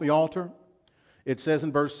from off the altar. It says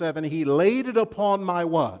in verse 7, he laid it upon my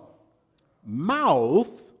what? Mouth,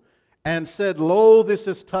 and said, lo, this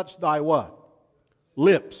has touched thy what?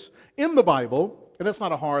 Lips. In the Bible, and it's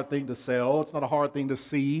not a hard thing to sell, it's not a hard thing to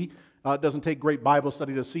see. It doesn't take great Bible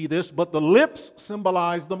study to see this, but the lips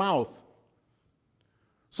symbolize the mouth.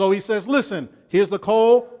 So he says, listen, here's the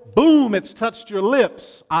coal, boom, it's touched your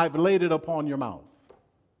lips. I've laid it upon your mouth.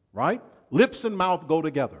 Right? Lips and mouth go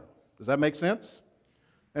together. Does that make sense?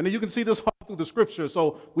 And then you can see this all through the scripture,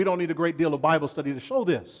 so we don't need a great deal of Bible study to show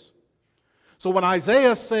this. So when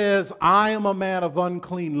Isaiah says, I am a man of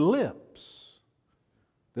unclean lips,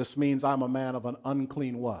 this means I'm a man of an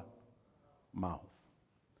unclean what? Mouth.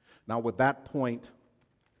 Now with that point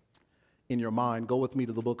in your mind, go with me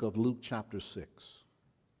to the book of Luke chapter 6.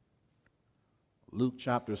 Luke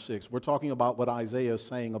chapter 6. We're talking about what Isaiah is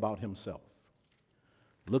saying about himself.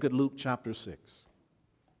 Look at Luke chapter 6.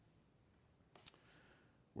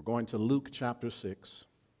 We're going to Luke chapter 6.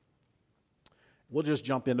 We'll just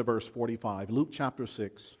jump into verse 45. Luke chapter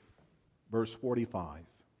 6, verse 45.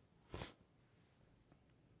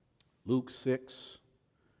 Luke 6,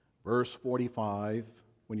 verse 45.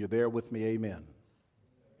 When you're there with me, amen.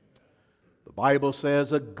 The Bible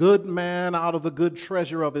says, a good man out of the good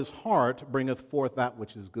treasure of his heart bringeth forth that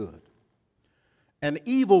which is good. An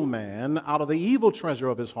evil man out of the evil treasure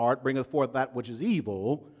of his heart bringeth forth that which is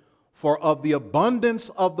evil. For of the abundance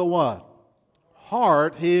of the what?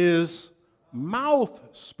 Heart his mouth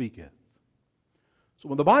speaketh. So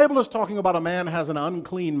when the Bible is talking about a man has an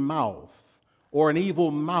unclean mouth or an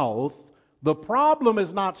evil mouth, the problem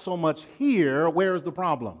is not so much here. Where's the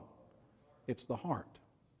problem? It's the heart.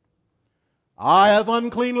 I have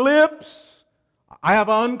unclean lips. I have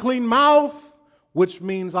an unclean mouth, which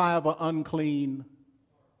means I have an unclean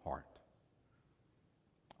heart.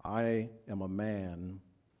 I am a man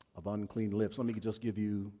of unclean lips. Let me just give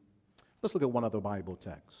you, let's look at one other Bible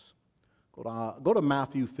text. Go to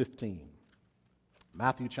Matthew 15.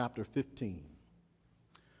 Matthew chapter 15.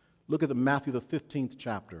 Look at Matthew the 15th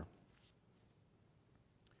chapter.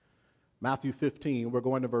 Matthew 15, we're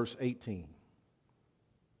going to verse 18.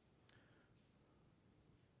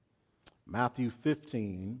 Matthew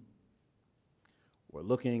 15, we're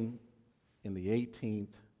looking in the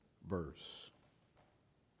 18th verse.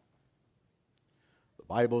 The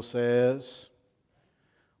Bible says,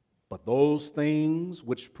 but those things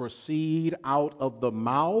which proceed out of the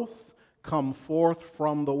mouth come forth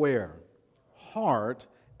from the where? Heart,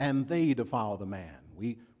 and they defile the man.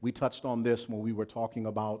 We touched on this when we were talking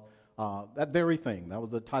about that very thing. That was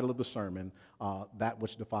the title of the sermon, that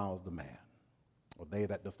which defiles the man, or they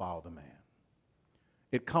that defile the man.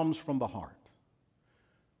 It comes from the heart.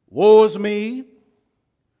 Woe is me.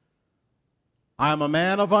 I am a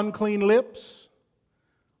man of unclean lips.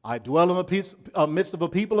 I dwell in the midst of a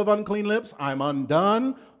people of unclean lips. I'm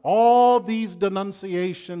undone. All these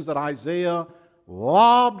denunciations that Isaiah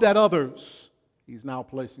lobbed at others, he's now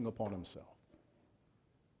placing upon himself.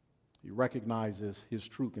 He recognizes his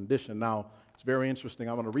true condition. Now, it's very interesting.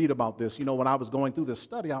 I'm going to read about this. You know, when I was going through this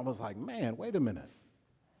study, I was like, man, wait a minute.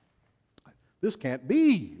 This can't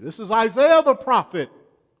be. This is Isaiah the prophet.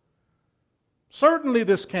 Certainly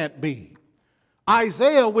this can't be.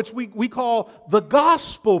 Isaiah, which we call the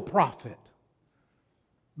gospel prophet.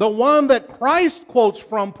 The one that Christ quotes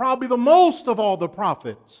from probably the most of all the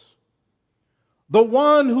prophets. The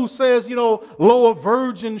one who says, you know, lo, a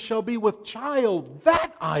virgin shall be with child.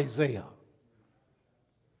 That Isaiah.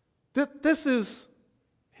 This is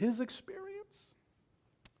his experience.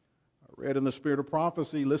 I read in the Spirit of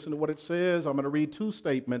Prophecy. Listen to what it says. I'm going to read two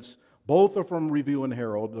statements. Both are from Review and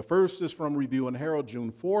Herald. The first is from Review and Herald,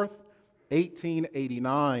 June 4th,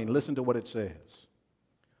 1889. Listen to what it says.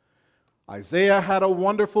 Isaiah had a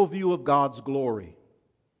wonderful view of God's glory.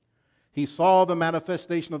 He saw the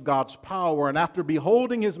manifestation of God's power, and after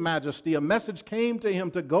beholding his majesty, a message came to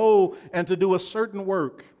him to go and to do a certain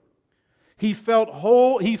work. He felt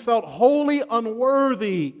wholly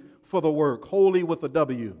unworthy for the work, wholly with a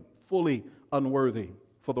W, fully unworthy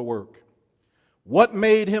for the work. What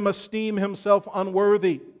made him esteem himself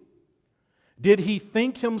unworthy? Did he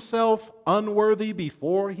think himself unworthy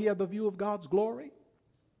before he had the view of God's glory?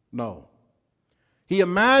 No. He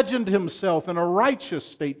imagined himself in a righteous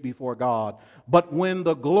state before God. But when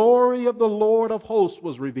the glory of the Lord of hosts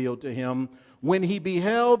was revealed to him, when he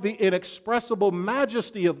beheld the inexpressible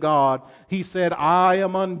majesty of God, he said, I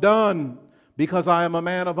am undone, because I am a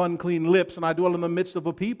man of unclean lips, and I dwell in the midst of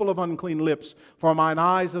a people of unclean lips, for mine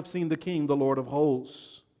eyes have seen the King, the Lord of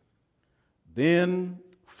hosts. Then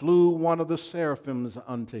flew one of the seraphims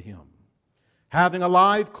unto him, having a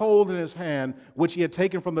live coal in his hand, which he had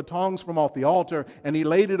taken from the tongs from off the altar, and he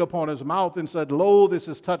laid it upon his mouth and said, Lo, this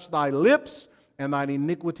has touched thy lips, and thine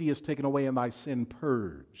iniquity is taken away, and thy sin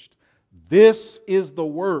purged. This is the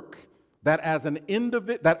work that as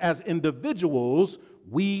individuals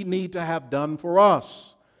we need to have done for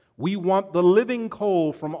us. We want the living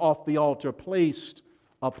coal from off the altar placed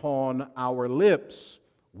upon our lips.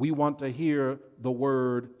 We want to hear the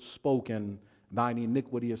word spoken, thine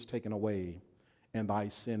iniquity is taken away, and thy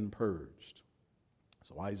sin purged.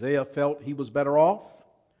 So Isaiah felt he was better off.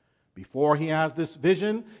 Before he has this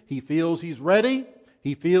vision, he feels he's ready,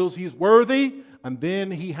 he feels he's worthy, and then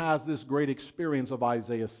he has this great experience of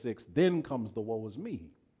Isaiah 6. Then comes the woe is me.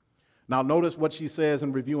 Now notice what she says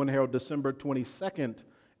in Review and Herald, December 22nd,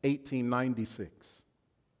 1896.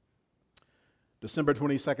 December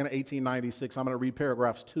 22nd, 1896. I'm going to read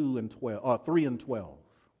paragraphs 3 and 12.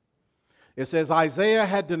 It says, Isaiah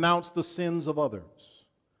had denounced the sins of others,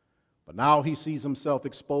 but now he sees himself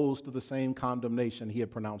exposed to the same condemnation he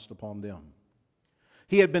had pronounced upon them.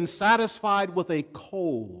 He had been satisfied with a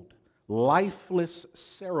cold, lifeless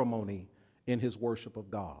ceremony in his worship of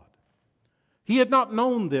God. He had not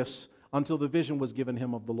known this until the vision was given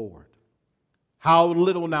him of the Lord. How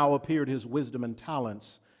little now appeared his wisdom and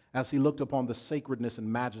talents as he looked upon the sacredness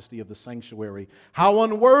and majesty of the sanctuary. How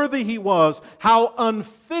unworthy he was, how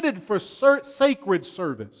unfitted for sacred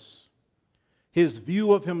service. His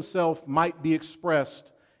view of himself might be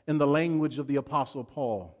expressed in the language of the Apostle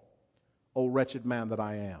Paul. O wretched man that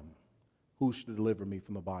I am, who should deliver me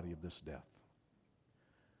from the body of this death?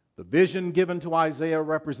 The vision given to Isaiah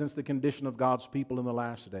represents the condition of God's people in the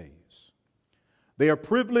last days. They are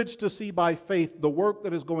privileged to see by faith the work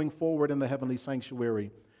that is going forward in the heavenly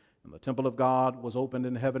sanctuary. And the temple of God was opened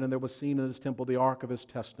in heaven, and there was seen in his temple the ark of his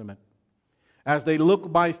testament. As they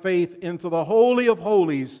look by faith into the Holy of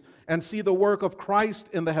Holies and see the work of Christ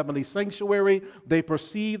in the heavenly sanctuary, they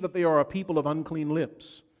perceive that they are a people of unclean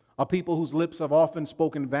lips, a people whose lips have often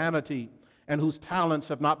spoken vanity and whose talents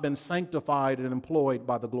have not been sanctified and employed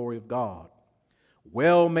by the glory of God.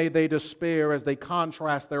 Well may they despair as they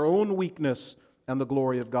contrast their own weakness and the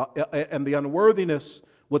glory of God and the unworthiness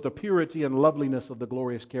with the purity and loveliness of the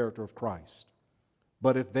glorious character of Christ.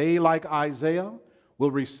 But if they, like Isaiah,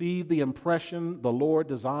 will receive the impression the Lord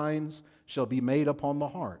designs shall be made upon the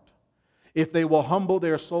heart, if they will humble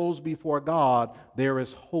their souls before God, there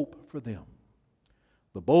is hope for them.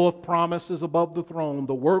 The bow of promise is above the throne.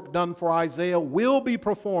 The work done for Isaiah will be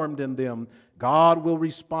performed in them. God will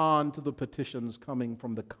respond to the petitions coming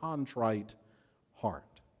from the contrite heart.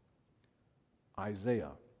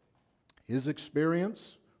 Isaiah, his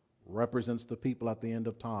experience represents the people at the end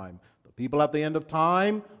of time. The people at the end of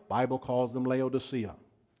time, Bible calls them Laodicea.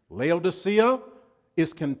 Laodicea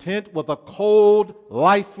is content with a cold,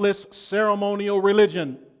 lifeless, ceremonial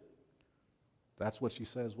religion. That's what she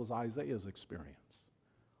says was Isaiah's experience.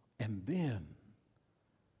 And then,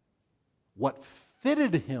 what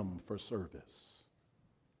fitted him for service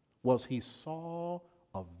was he saw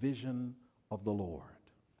a vision of the Lord.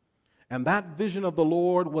 And that vision of the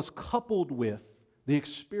Lord was coupled with the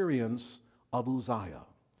experience of Uzziah.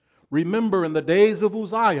 Remember, in the days of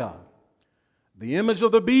Uzziah, the image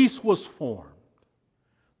of the beast was formed.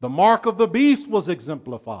 The mark of the beast was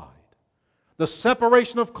exemplified. The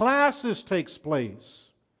separation of classes takes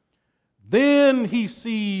place. Then he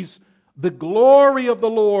sees the glory of the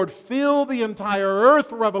Lord fill the entire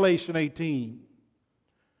earth, Revelation 18.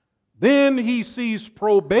 Then he sees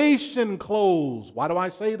probation close. Why do I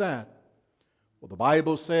say that? Well, the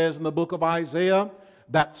Bible says in the book of Isaiah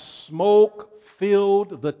that smoke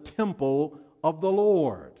filled the temple of the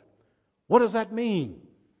Lord. What does that mean?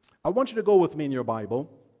 I want you to go with me in your Bible.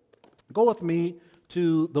 Go with me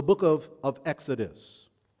to the book of Exodus.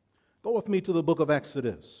 Go with me to the book of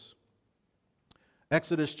Exodus.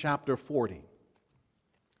 Exodus chapter 40.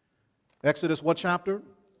 Exodus what chapter?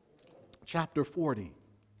 Chapter 40.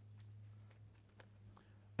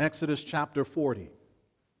 Exodus chapter 40.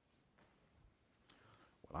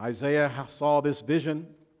 When Isaiah saw this vision,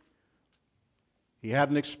 he had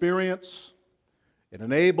an experience. It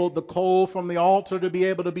enabled the coal from the altar to be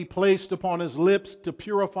able to be placed upon his lips to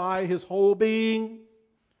purify his whole being.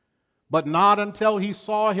 But not until he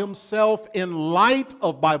saw himself in light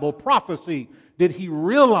of Bible prophecy did he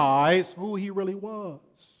realize who he really was.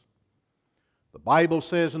 The Bible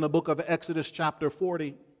says in the book of Exodus chapter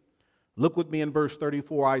 40, look with me in verse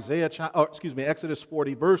 34, Exodus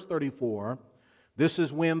 40, verse 34. This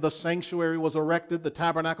is when the sanctuary was erected, the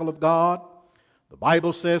tabernacle of God. The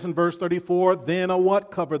Bible says in verse 34, then a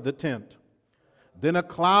what covered the tent? Then a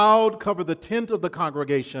cloud covered the tent of the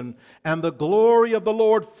congregation, and the glory of the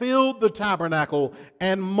Lord filled the tabernacle,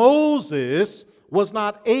 and Moses was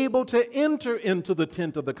not able to enter into the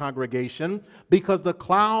tent of the congregation because the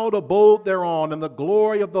cloud abode thereon, and the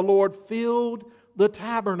glory of the Lord filled the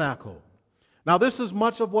tabernacle. Now, this is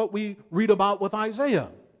much of what we read about with Isaiah.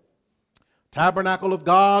 Tabernacle of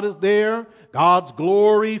God is there. God's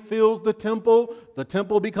glory fills the temple. The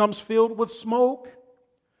temple becomes filled with smoke.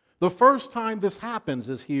 The first time this happens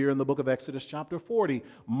is here in the book of Exodus chapter 40.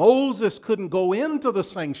 Moses couldn't go into the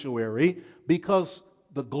sanctuary because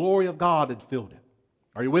the glory of God had filled it.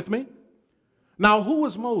 Are you with me? Now, who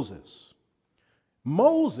is Moses?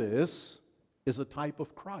 Moses is a type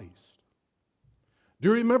of Christ. Do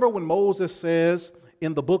you remember when Moses says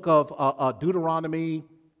in the book of Deuteronomy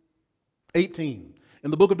 18, In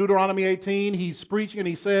the book of Deuteronomy 18, he's preaching and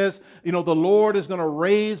he says, the Lord is going to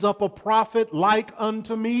raise up a prophet like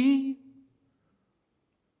unto me.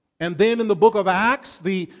 And then in the book of Acts,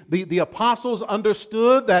 the apostles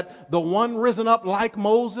understood that the one risen up like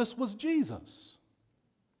Moses was Jesus.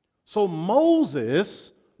 So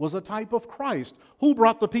Moses was a type of Christ. Who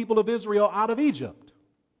brought the people of Israel out of Egypt?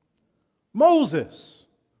 Moses.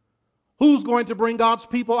 Who's going to bring God's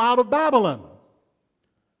people out of Babylon?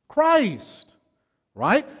 Christ.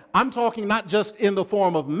 Right? I'm talking not just in the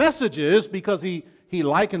form of messages, because he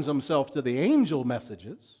likens himself to the angel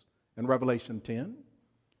messages in Revelation 10.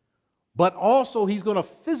 But also he's going to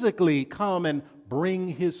physically come and bring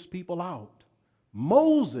his people out.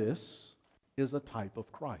 Moses is a type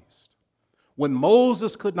of Christ. When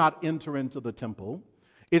Moses could not enter into the temple,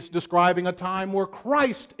 it's describing a time where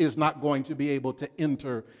Christ is not going to be able to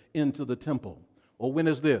enter into the temple. Well, when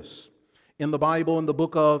is this? In the Bible, in the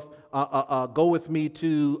book of, go with me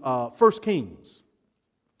to 1 Kings.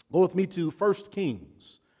 Go with me to 1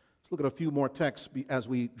 Kings. Let's look at a few more texts as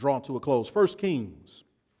we draw to a close. 1 Kings.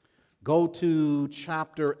 Go to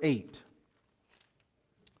chapter 8.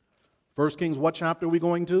 1 Kings, what chapter are we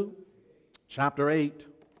going to? Chapter 8.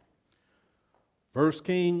 1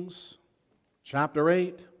 Kings, chapter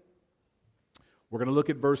 8. We're going to look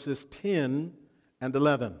at verses 10 and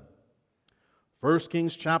 11. 1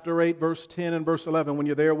 Kings chapter 8, verse 10 and verse 11. When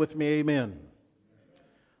you're there with me, amen.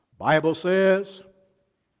 Bible says,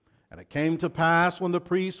 and it came to pass when the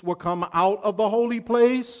priests were come out of the holy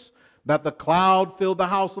place, that the cloud filled the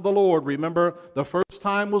house of the Lord. Remember, the first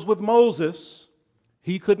time was with Moses.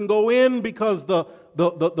 He couldn't go in because the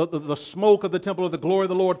smoke of the temple, of the glory of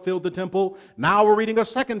the Lord filled the temple. Now we're reading a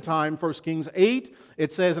second time, 1 Kings 8.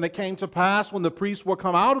 It says, and it came to pass when the priests were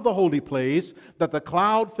come out of the holy place, that the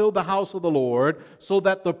cloud filled the house of the Lord, so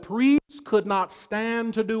that the priests could not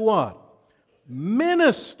stand to do what?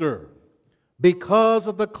 Minister, because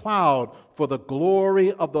of the cloud, for the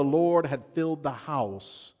glory of the Lord had filled the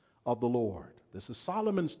house of the Lord. This is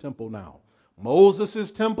Solomon's temple now.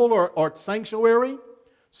 Moses' temple or sanctuary,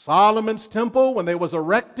 Solomon's temple, when they was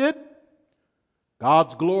erected,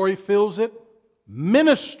 God's glory fills it.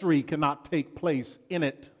 Ministry cannot take place in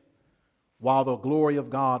it while the glory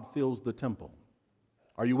of God fills the temple.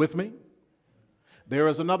 Are you with me? There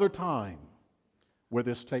is another time where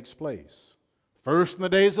this takes place. First in the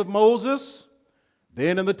days of Moses,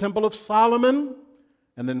 then in the temple of Solomon,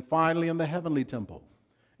 and then finally in the heavenly temple.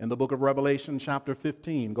 In the book of Revelation chapter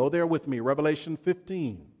 15. Go there with me, Revelation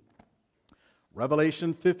 15.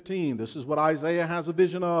 Revelation 15, this is what Isaiah has a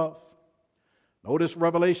vision of. Notice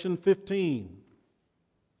Revelation 15.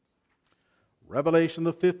 Revelation,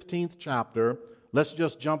 the 15th chapter. Let's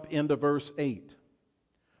just jump into verse 8.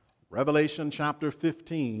 Revelation chapter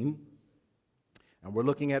 15, and we're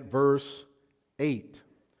looking at verse 8.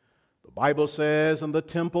 The Bible says, and the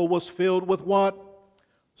temple was filled with what?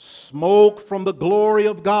 Smoke from the glory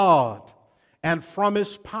of God and from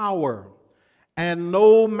his power. And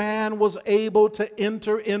no man was able to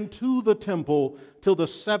enter into the temple till the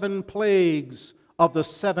 7 plagues of the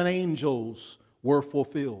 7 angels were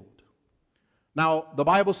fulfilled. Now, the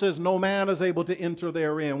Bible says no man is able to enter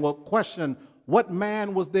therein. Well, question, what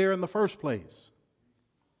man was there in the first place?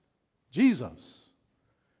 Jesus.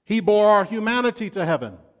 He bore our humanity to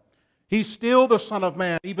heaven. He's still the Son of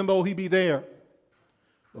Man, even though he be there.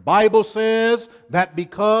 The Bible says that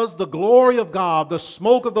because the glory of God, the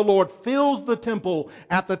smoke of the Lord fills the temple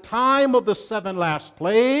at the time of the 7 last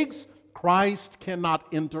plagues, Christ cannot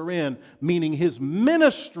enter in, meaning his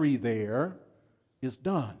ministry there is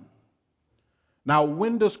done. Now,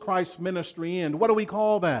 when does Christ's ministry end? What do we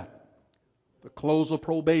call that? The close of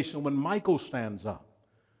probation, when Michael stands up.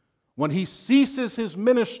 When he ceases his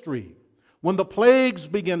ministry, when the plagues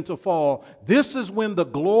begin to fall, this is when the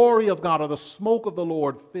glory of God or the smoke of the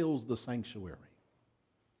Lord fills the sanctuary.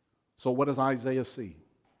 So what does Isaiah see?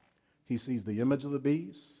 He sees the image of the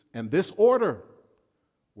beast and this order.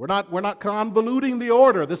 We're not convoluting the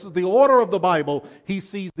order. This is the order of the Bible. He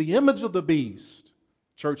sees the image of the beast,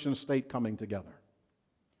 church and state coming together,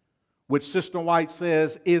 which Sister White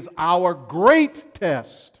says is our great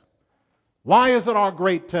test. Why is it our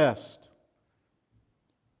great test?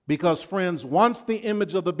 Because, friends, once the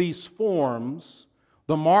image of the beast forms,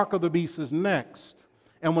 the mark of the beast is next.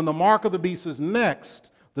 And when the mark of the beast is next,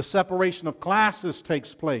 the separation of classes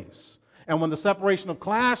takes place. And when the separation of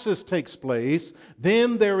classes takes place,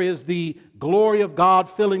 then there is the glory of God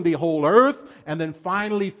filling the whole earth, and then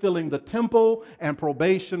finally filling the temple, and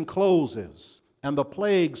probation closes, and the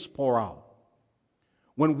plagues pour out.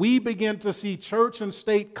 When we begin to see church and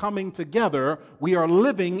state coming together, we are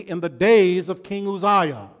living in the days of King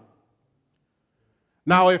Uzziah.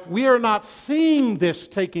 Now, if we are not seeing this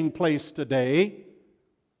taking place today,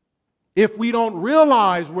 if we don't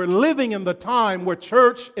realize we're living in the time where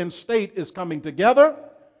church and state is coming together,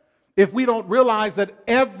 if we don't realize that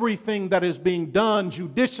everything that is being done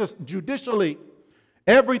judicially,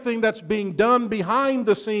 everything that's being done behind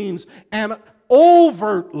the scenes and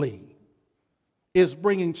overtly is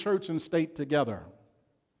bringing church and state together.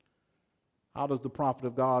 How does the prophet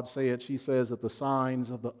of God say it? She says that the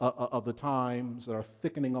signs of the times that are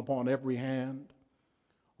thickening upon every hand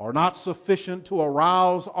are not sufficient to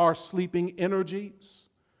arouse our sleeping energies,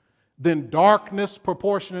 then darkness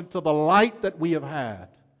proportionate to the light that we have had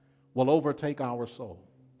will overtake our soul.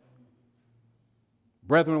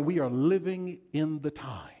 Brethren, we are living in the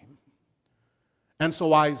time. And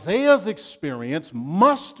so Isaiah's experience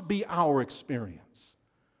must be our experience.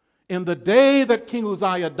 In the day that King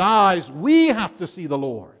Uzziah dies, we have to see the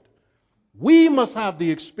Lord. We must have the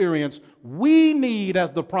experience. We need,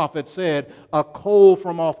 as the prophet said, a coal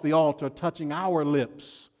from off the altar touching our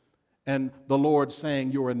lips, and the Lord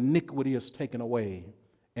saying, your iniquity is taken away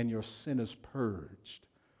and your sin is purged.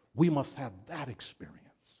 We must have that experience.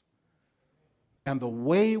 And the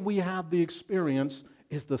way we have the experience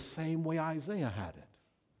is the same way Isaiah had it.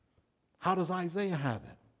 How does Isaiah have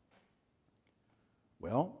it?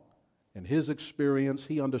 Well, in his experience,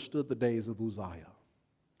 he understood the days of Uzziah.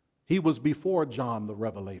 He was before John the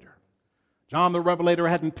Revelator. John the Revelator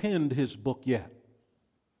hadn't penned his book yet.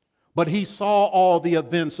 But he saw all the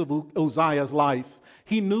events of Uzziah's life.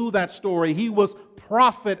 He knew that story. He was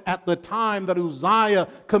prophet at the time that Uzziah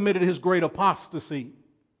committed his great apostasy.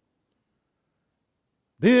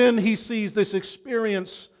 Then he sees this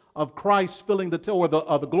experience of Christ filling the temple,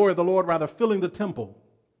 or the glory of the Lord rather, filling the temple.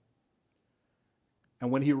 And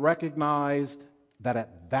when he recognized that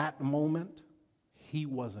at that moment, he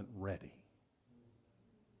wasn't ready.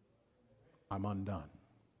 I'm undone.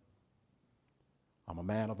 I'm a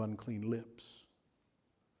man of unclean lips.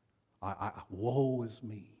 Woe is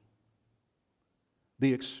me.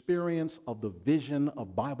 The experience of the vision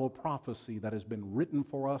of Bible prophecy that has been written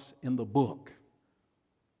for us in the book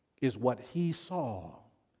is what he saw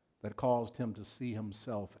that caused him to see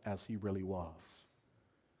himself as he really was.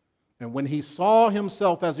 And when he saw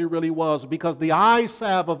himself as he really was, because the eye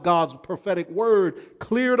salve of God's prophetic word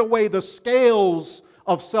cleared away the scales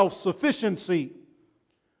of self-sufficiency,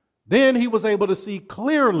 then he was able to see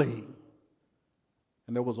clearly,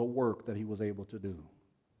 and there was a work that he was able to do.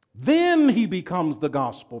 Then he becomes the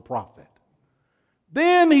gospel prophet.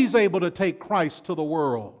 Then he's able to take Christ to the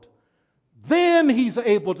world. Then he's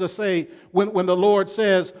able to say, when the Lord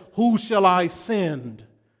says, who shall I send?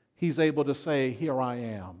 He's able to say, here I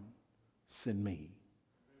am. Send me,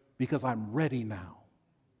 because I'm ready now.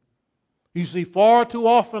 You see, far too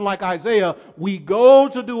often, like Isaiah, we go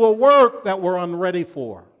to do a work that we're unready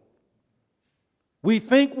for. We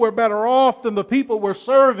think we're better off than the people we're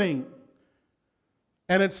serving.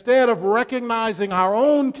 And instead of recognizing our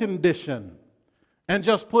own condition and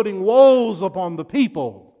just putting woes upon the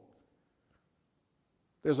people,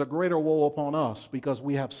 there's a greater woe upon us because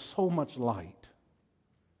we have so much light.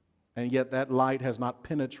 And yet that light has not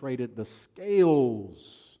penetrated the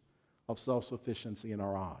scales of self-sufficiency in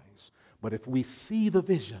our eyes. But if we see the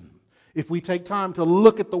vision, if we take time to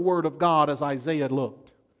look at the Word of God as Isaiah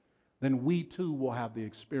looked, then we too will have the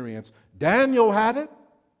experience. Daniel had it.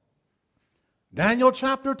 Daniel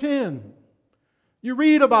chapter 10. You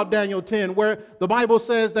read about Daniel 10 where the Bible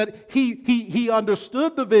says that he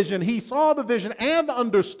understood the vision, he saw the vision and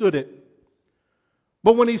understood it.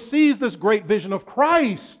 But when he sees this great vision of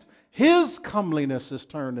Christ, his comeliness is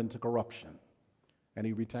turned into corruption, and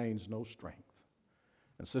he retains no strength.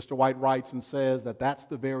 And Sister White writes and says that that's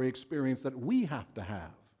the very experience that we have to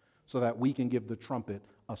have so that we can give the trumpet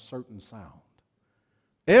a certain sound.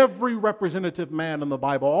 Every representative man in the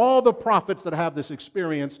Bible, all the prophets that have this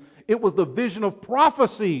experience, it was the vision of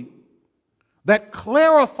prophecy that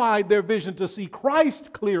clarified their vision to see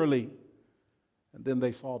Christ clearly. And then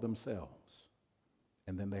they saw themselves,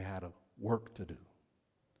 and then they had a work to do.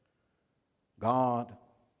 God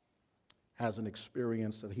has an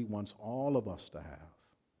experience that he wants all of us to have.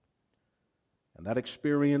 And that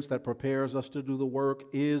experience that prepares us to do the work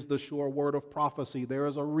is the sure word of prophecy. There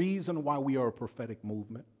is a reason why we are a prophetic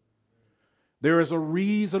movement. There is a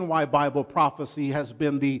reason why Bible prophecy has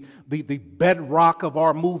been the bedrock of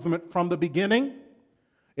our movement from the beginning.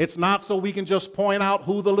 It's not so we can just point out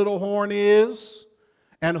who the little horn is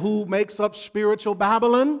and who makes up spiritual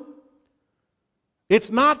Babylon. It's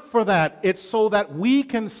not for that. It's so that we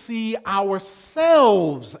can see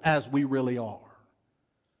ourselves as we really are.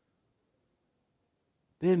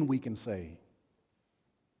 Then we can say,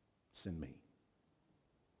 send me.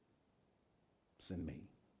 in me.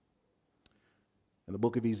 In the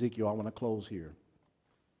book of Ezekiel, I want to close here.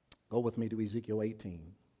 Go with me to Ezekiel 18.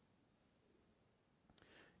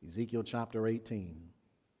 Ezekiel chapter 18.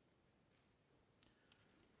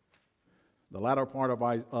 The latter part of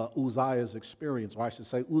Uzziah's experience, or I should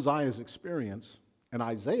say Uzziah's experience and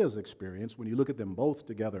Isaiah's experience, when you look at them both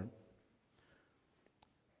together,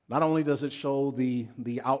 not only does it show the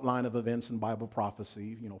outline of events in Bible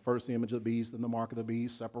prophecy, first the image of the beast, then the mark of the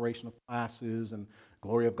beast, separation of classes, and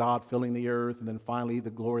glory of God filling the earth, and then finally the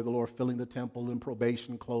glory of the Lord filling the temple, and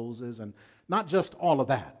probation closes, and not just all of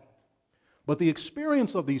that, but the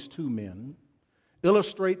experience of these two men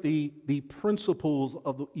illustrate the principles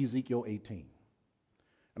of Ezekiel 18.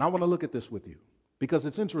 And I want to look at this with you because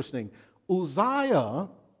it's interesting. Uzziah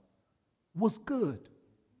was good,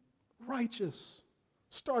 righteous,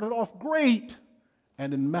 started off great,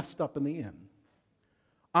 and then messed up in the end.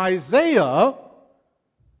 Isaiah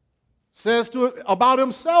says about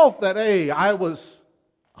himself that, hey, I was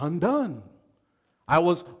undone.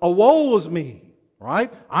 Woe is me,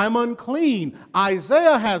 right? I'm unclean.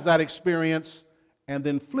 Isaiah has that experience and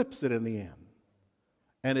then flips it in the end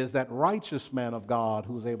and is that righteous man of God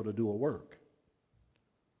who's able to do a work.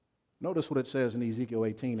 Notice what it says in Ezekiel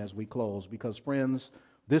 18 as we close, because friends,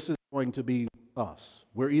 this is going to be us.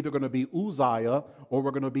 We're either going to be Uzziah or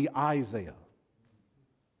we're going to be Isaiah.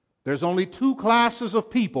 There's only two classes of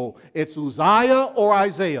people. It's Uzziah or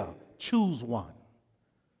Isaiah. Choose one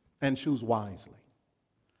and choose wisely.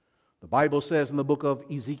 The Bible says in the book of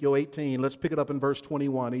Ezekiel 18, let's pick it up in verse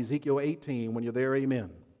 21. Ezekiel 18, when you're there, amen.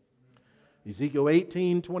 Ezekiel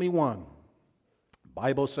 18:21. The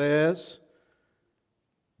Bible says,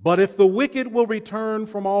 but if the wicked will return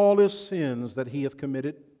from all his sins that he hath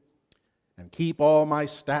committed, and keep all my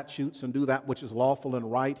statutes, and do that which is lawful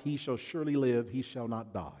and right, he shall surely live, he shall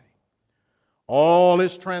not die. All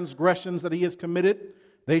his transgressions that he has committed,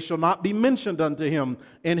 they shall not be mentioned unto him.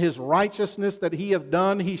 In his righteousness that he hath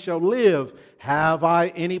done, he shall live. Have I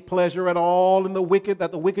any pleasure at all in the wicked,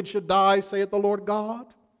 that the wicked should die, saith the Lord God?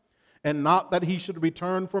 And not that he should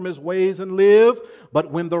return from his ways and live, but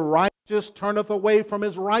when the righteous turneth away from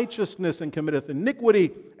his righteousness and committeth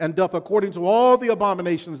iniquity, and doth according to all the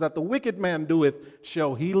abominations that the wicked man doeth,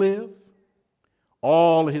 shall he live?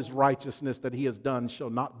 All his righteousness that he has done shall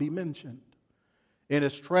not be mentioned. In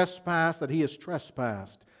his trespass that he has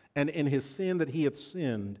trespassed, and in his sin that he hath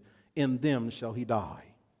sinned, in them shall he die.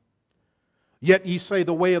 Yet ye say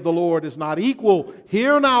the way of the Lord is not equal.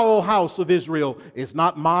 Hear now, O house of Israel, is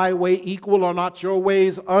not my way equal, or not your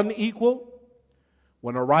ways unequal?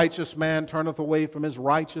 When a righteous man turneth away from his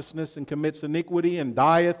righteousness and commits iniquity and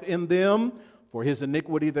dieth in them, for his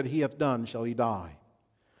iniquity that he hath done shall he die.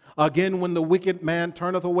 Again, when the wicked man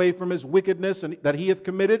turneth away from his wickedness and that he hath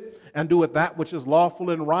committed, and doeth that which is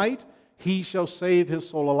lawful and right, he shall save his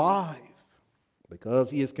soul alive.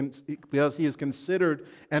 Because he is considered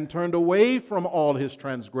and turned away from all his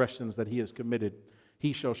transgressions that he has committed,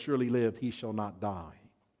 he shall surely live, he shall not die.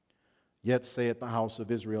 Yet saith the house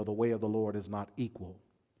of Israel, the way of the Lord is not equal.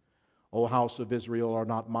 O house of Israel, are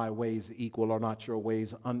not my ways equal, are not your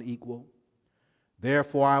ways unequal?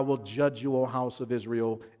 Therefore I will judge you, O house of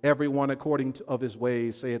Israel, every one according to his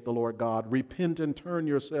ways, saith the Lord God. Repent and turn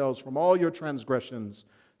yourselves from all your transgressions,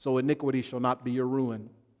 so iniquity shall not be your ruin.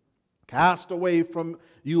 Cast away from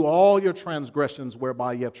you all your transgressions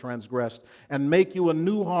whereby ye have transgressed, and make you a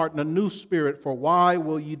new heart and a new spirit, for why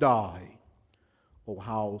will ye die, O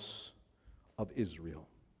house of Israel?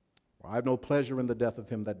 For I have no pleasure in the death of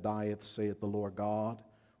him that dieth, saith the Lord God.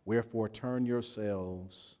 Wherefore turn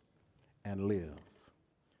yourselves and live.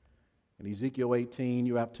 In Ezekiel 18,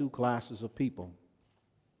 you have two classes of people.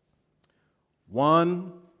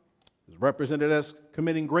 One is represented as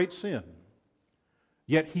committing great sin,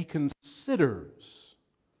 yet he considers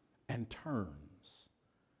and turns.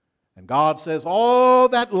 And God says all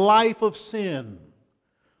that life of sin,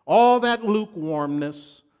 all that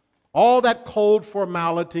lukewarmness, all that cold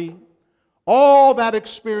formality, all that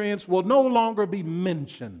experience will no longer be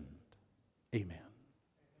mentioned. Amen.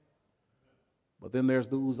 But then there's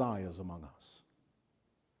the Uzziahs among us,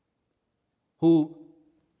 who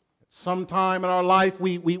sometime in our life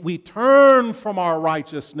we turn from our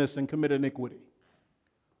righteousness and commit iniquity.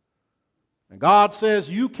 And God says,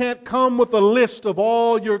 you can't come with a list of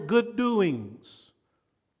all your good doings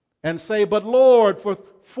and say, but Lord, for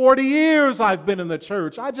 40 years I've been in the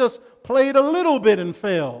church. I just played a little bit and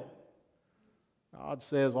failed. God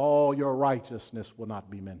says all your righteousness will not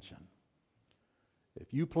be mentioned.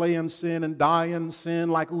 If you play in sin and die in sin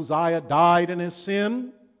like Uzziah died in his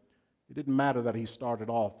sin, it didn't matter that he started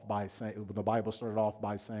off by saying, the Bible started off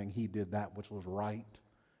by saying he did that which was right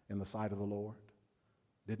in the sight of the Lord.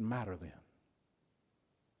 didn't matter then.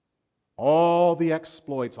 All the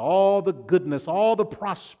exploits, all the goodness, all the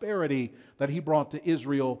prosperity that he brought to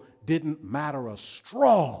Israel didn't matter a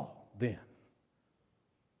straw then.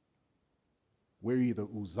 We're either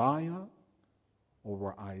Uzziah or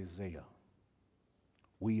we're Isaiah.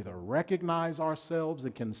 We either recognize ourselves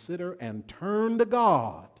and consider and turn to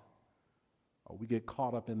God, or we get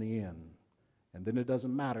caught up in the end. And then it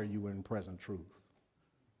doesn't matter you were in present truth.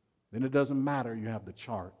 Then it doesn't matter you have the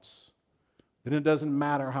charts. Then it doesn't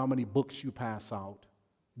matter how many books you pass out.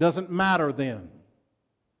 Doesn't matter then.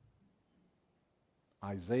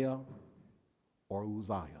 Isaiah or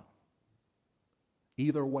Uzziah.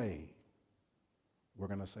 Either way, we're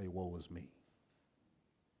going to say, woe is me.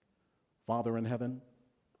 Father in heaven,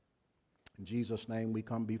 in Jesus' name we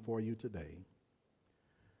come before you today.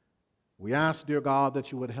 We ask, dear God,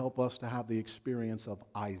 that you would help us to have the experience of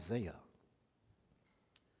Isaiah.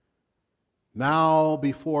 Now,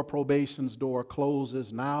 before probation's door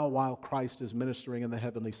closes, now while Christ is ministering in the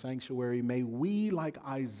heavenly sanctuary, may we, like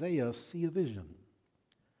Isaiah, see a vision.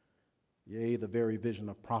 Yea, the very vision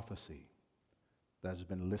of prophecy that has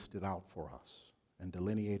been listed out for us and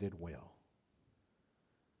delineated well.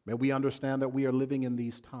 May we understand that we are living in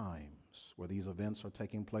these times where these events are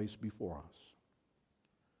taking place before us.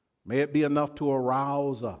 May it be enough to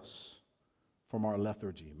arouse us from our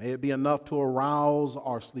lethargy. May it be enough to arouse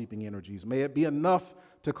our sleeping energies. May it be enough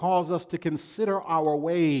to cause us to consider our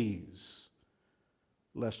ways,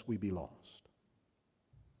 lest we be lost.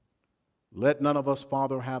 Let none of us,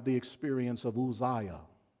 Father, have the experience of Uzziah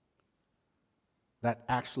that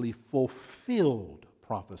actually fulfilled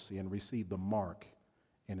prophecy and received the mark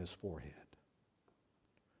in his forehead.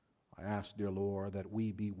 I ask, dear Lord, that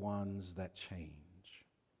we be ones that change,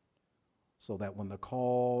 so that when the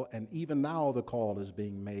call, and even now the call is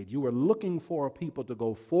being made, you are looking for a people to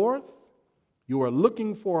go forth. You are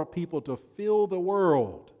looking for a people to fill the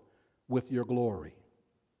world with your glory.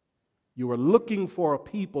 You are looking for a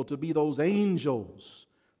people to be those angels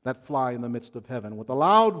that fly in the midst of heaven with a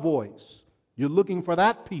loud voice. You're looking for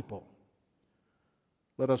that people.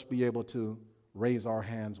 Let us be able to raise our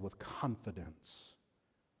hands with confidence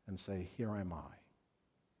and say, here am I,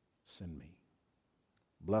 send me.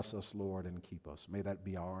 Bless us, Lord, and keep us. May that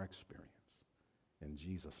be our experience. In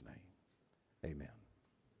Jesus' name, amen.